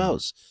 So who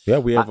knows? Yeah,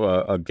 we have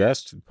a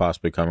guest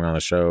possibly coming on the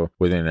show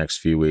within the next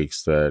few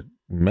weeks that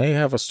may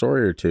have a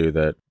story or two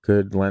that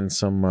could lend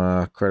some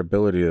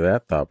credibility to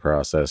that thought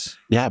process.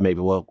 Yeah,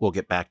 maybe we'll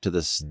get back to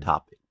this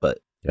topic, but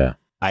yeah,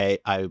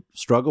 I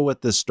struggle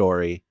with this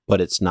story, but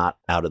it's not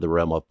out of the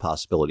realm of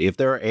possibility. If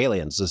there are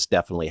aliens, this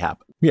definitely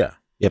happened. Yeah.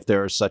 If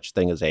there is such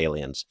thing as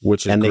aliens.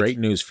 Which is great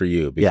news for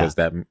you, because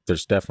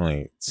there's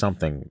definitely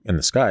something in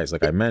the skies,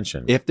 like I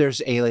mentioned. If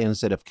there's aliens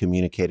that have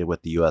communicated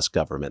with the U.S.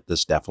 government,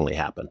 this definitely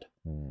happened.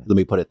 Let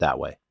me put it that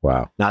way.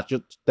 Wow. Not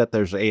just that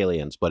there's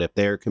aliens, but if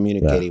they're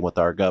communicating with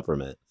our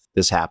government,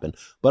 this happened.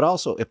 But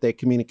also, if they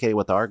communicate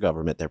with our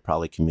government, they're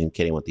probably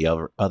communicating with the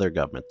other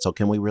government. So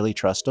can we really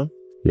trust them?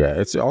 Yeah,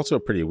 it's also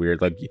pretty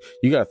weird. Like,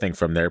 you got to think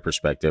from their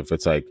perspective.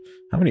 It's like,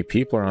 how many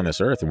people are on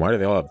this earth, and why do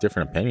they all have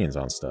different opinions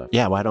on stuff?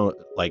 Yeah, why don't,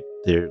 like,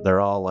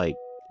 they're all like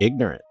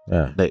ignorant.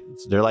 Yeah,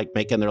 they're like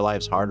making their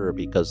lives harder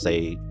because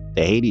they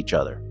hate each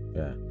other.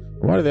 Yeah.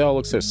 Why do they all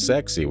look so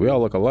sexy? We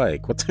all look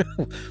alike. What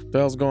the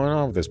hell's going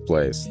on with this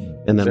place?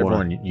 And then is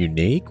everyone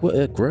unique?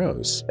 What?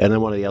 Gross. And then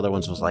one of the other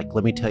ones was like,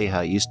 let me tell you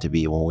how it used to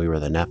be when we were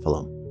the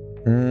Nephilim.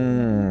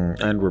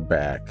 And we're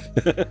back.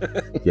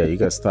 Yeah, you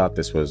guys thought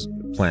this was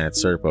Planet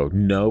Serpo.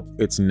 Nope,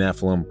 it's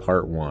Nephilim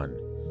Part 1.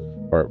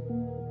 Or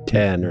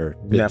 10 or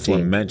 15.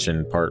 Nephilim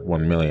mentioned Part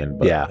 1 million,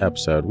 but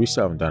episode. We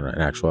still haven't done an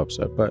actual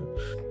episode. But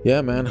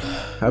yeah, man.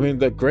 I mean,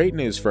 the great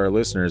news for our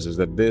listeners is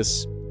that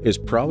this is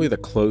probably the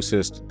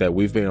closest that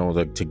we've been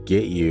able to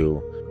get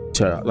you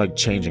to, like,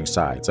 changing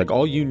sides. Like,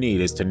 all you need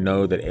is to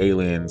know that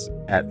aliens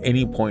at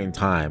any point in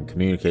time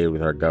communicated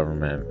with our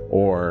government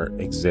or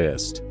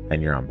exist,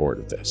 and you're on board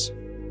with this.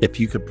 If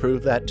you could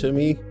prove that to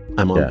me,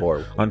 I'm on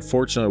board.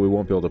 Unfortunately, we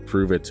won't be able to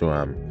prove it to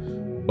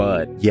him,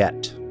 but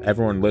yet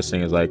everyone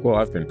listening is like, well,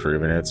 I've been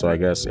proving it, so I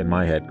guess in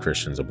my head,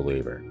 Christian's a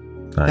believer.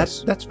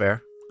 Nice. That's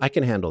fair. I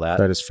can handle that.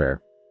 That is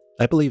fair.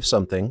 I believe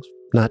some things,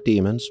 not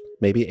demons,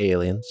 maybe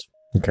aliens.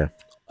 Okay.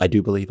 I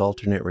do believe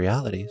alternate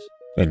realities,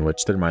 in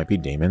which there might be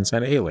demons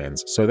and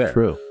aliens. So there.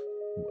 True.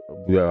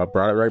 I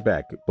brought it right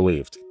back.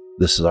 Believed.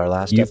 This is our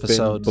last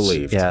episode.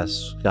 Believed.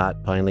 Yes. Scott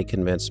finally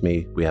convinced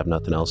me we have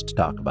nothing else to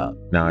talk about.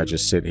 Now I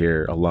just sit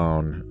here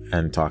alone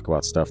and talk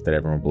about stuff that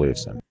everyone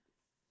believes in.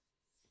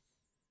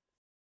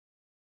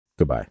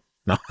 Goodbye.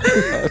 No.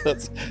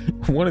 That's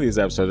one of these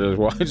episodes.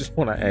 Well, I just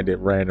want to end it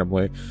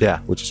randomly. Yeah.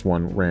 With just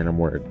one random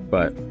word.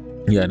 But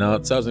yeah, no,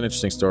 it sounds an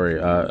interesting story.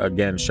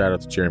 Again, shout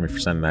out to Jeremy for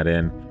sending that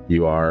in.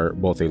 You are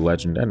both a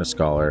legend and a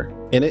scholar.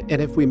 And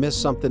if we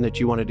missed something that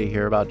you wanted to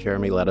hear about,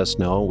 Jeremy, let us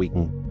know.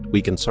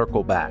 We can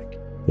circle back.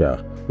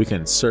 Yeah, we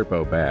can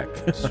Serpo back.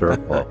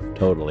 Serpo,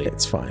 totally.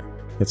 It's fine.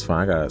 It's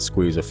fine. I gotta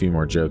squeeze a few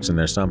more jokes in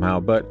there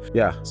somehow. But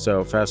yeah,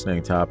 so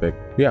fascinating topic.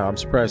 Yeah, I'm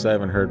surprised I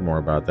haven't heard more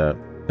about that.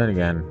 Then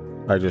again,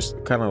 I just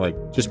kind of like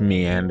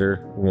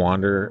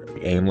wander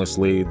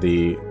aimlessly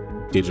the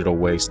digital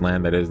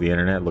wasteland that is the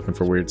internet, looking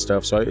for weird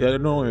stuff. So I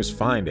don't always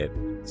find it.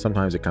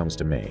 sometimes it comes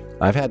to me.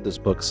 I've had this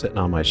book sitting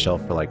on my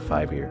shelf for like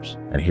 5 years.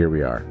 And here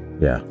we are.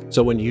 Yeah.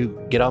 So when you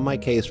get on my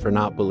case for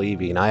not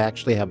believing, I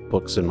actually have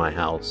books in my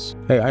house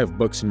Hey, I have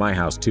books in my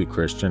house too,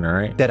 Christian, all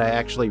right? that I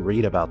actually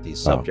read about these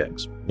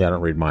subjects. Yeah, I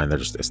don't read mine. They're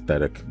just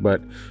aesthetic,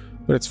 but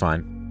it's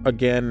fine.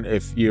 Again,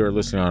 if you're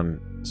listening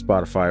on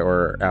Spotify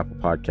or Apple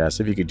Podcasts,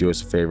 if you could do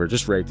us a favor,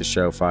 just rate the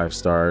show 5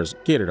 stars.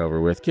 Get it over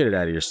with. Get it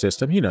out of your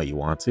system. You know you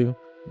want to.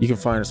 You can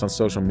find us on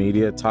social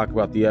media, talk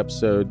about the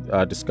episode,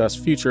 discuss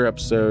future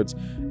episodes,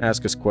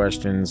 ask us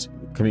questions,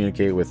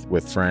 communicate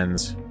with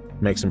friends,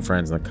 make some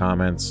friends in the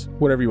comments,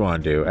 whatever you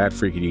want to do, at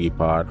Freaky Deaky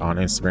Pod on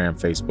Instagram,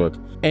 Facebook,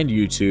 and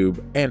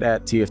YouTube, and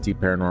at TFT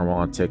Paranormal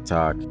on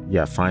TikTok.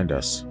 Yeah, find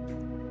us.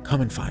 Come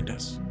and find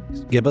us.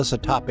 Give us a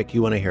topic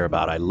you want to hear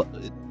about.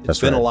 It's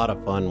been a lot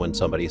of fun when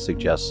somebody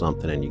suggests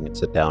something and you can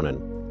sit down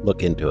and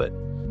look into it.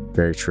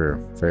 Very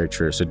true. Very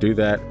true. So do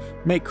that.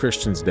 Make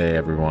Christian's Day,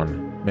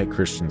 everyone. Make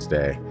Christian's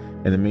Day.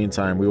 In the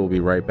meantime, we will be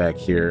right back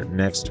here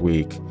next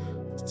week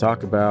to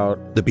talk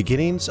about the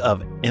beginnings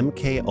of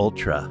MK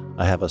Ultra.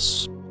 I have a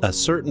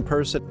certain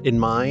person in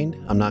mind.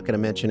 I'm not going to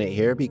mention it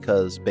here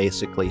because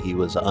basically he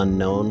was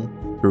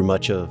unknown through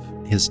much of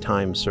his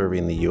time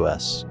serving the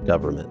U.S.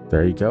 government.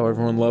 There you go.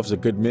 Everyone loves a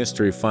good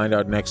mystery. Find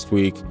out next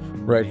week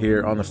right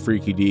here on the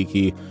Freaky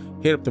Deaky.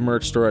 Hit up the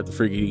merch store at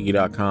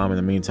thefreakydeaky.com. In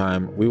the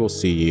meantime, we will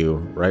see you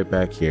right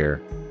back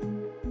here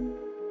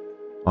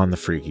on the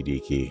Freaky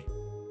Deaky.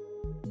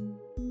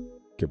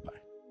 Goodbye.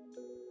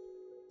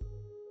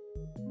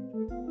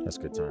 That's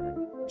good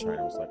timing.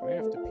 China was like, I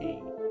have to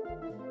pee.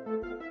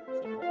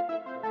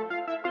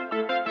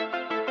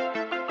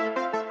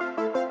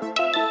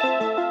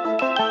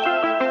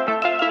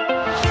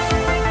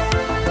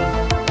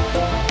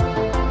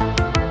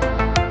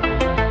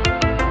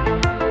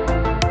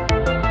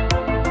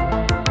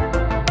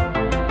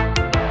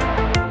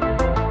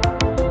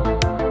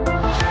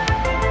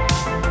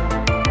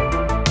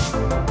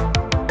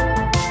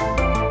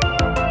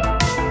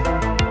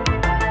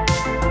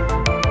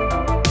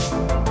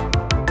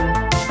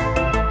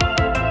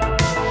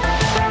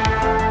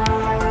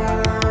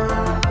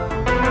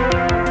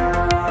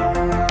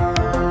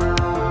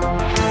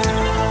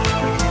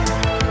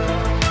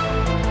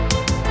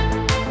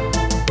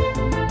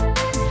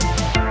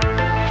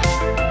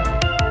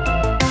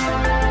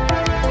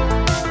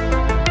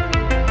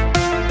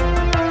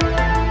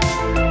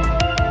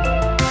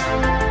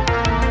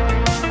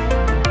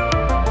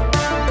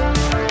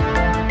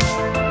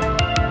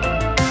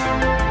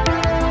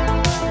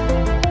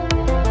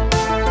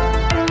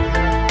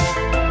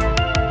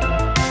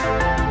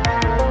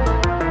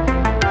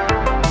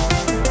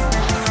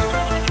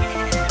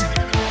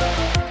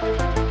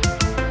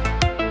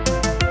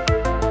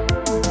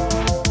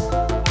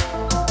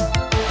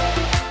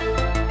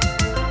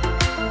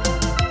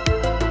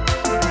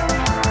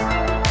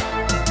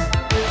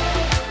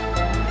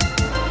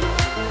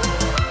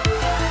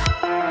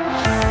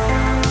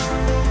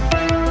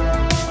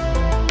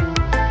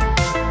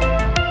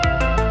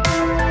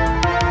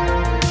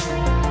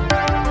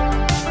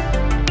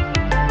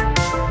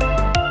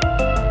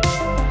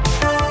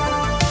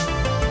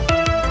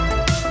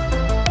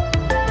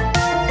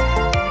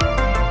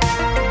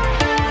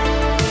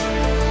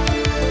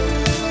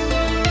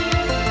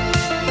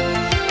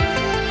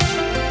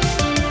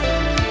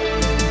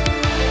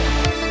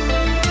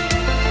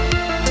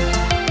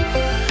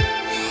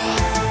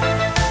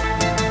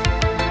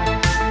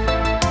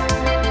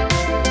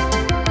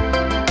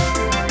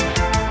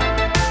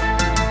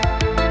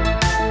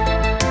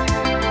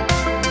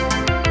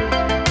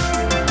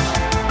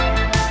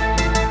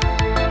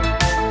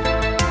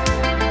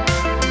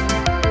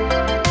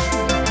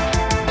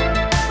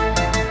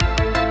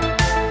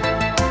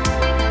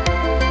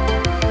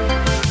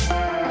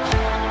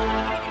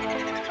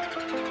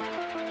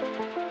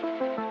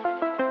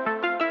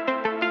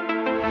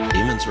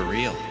 Demons are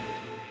real.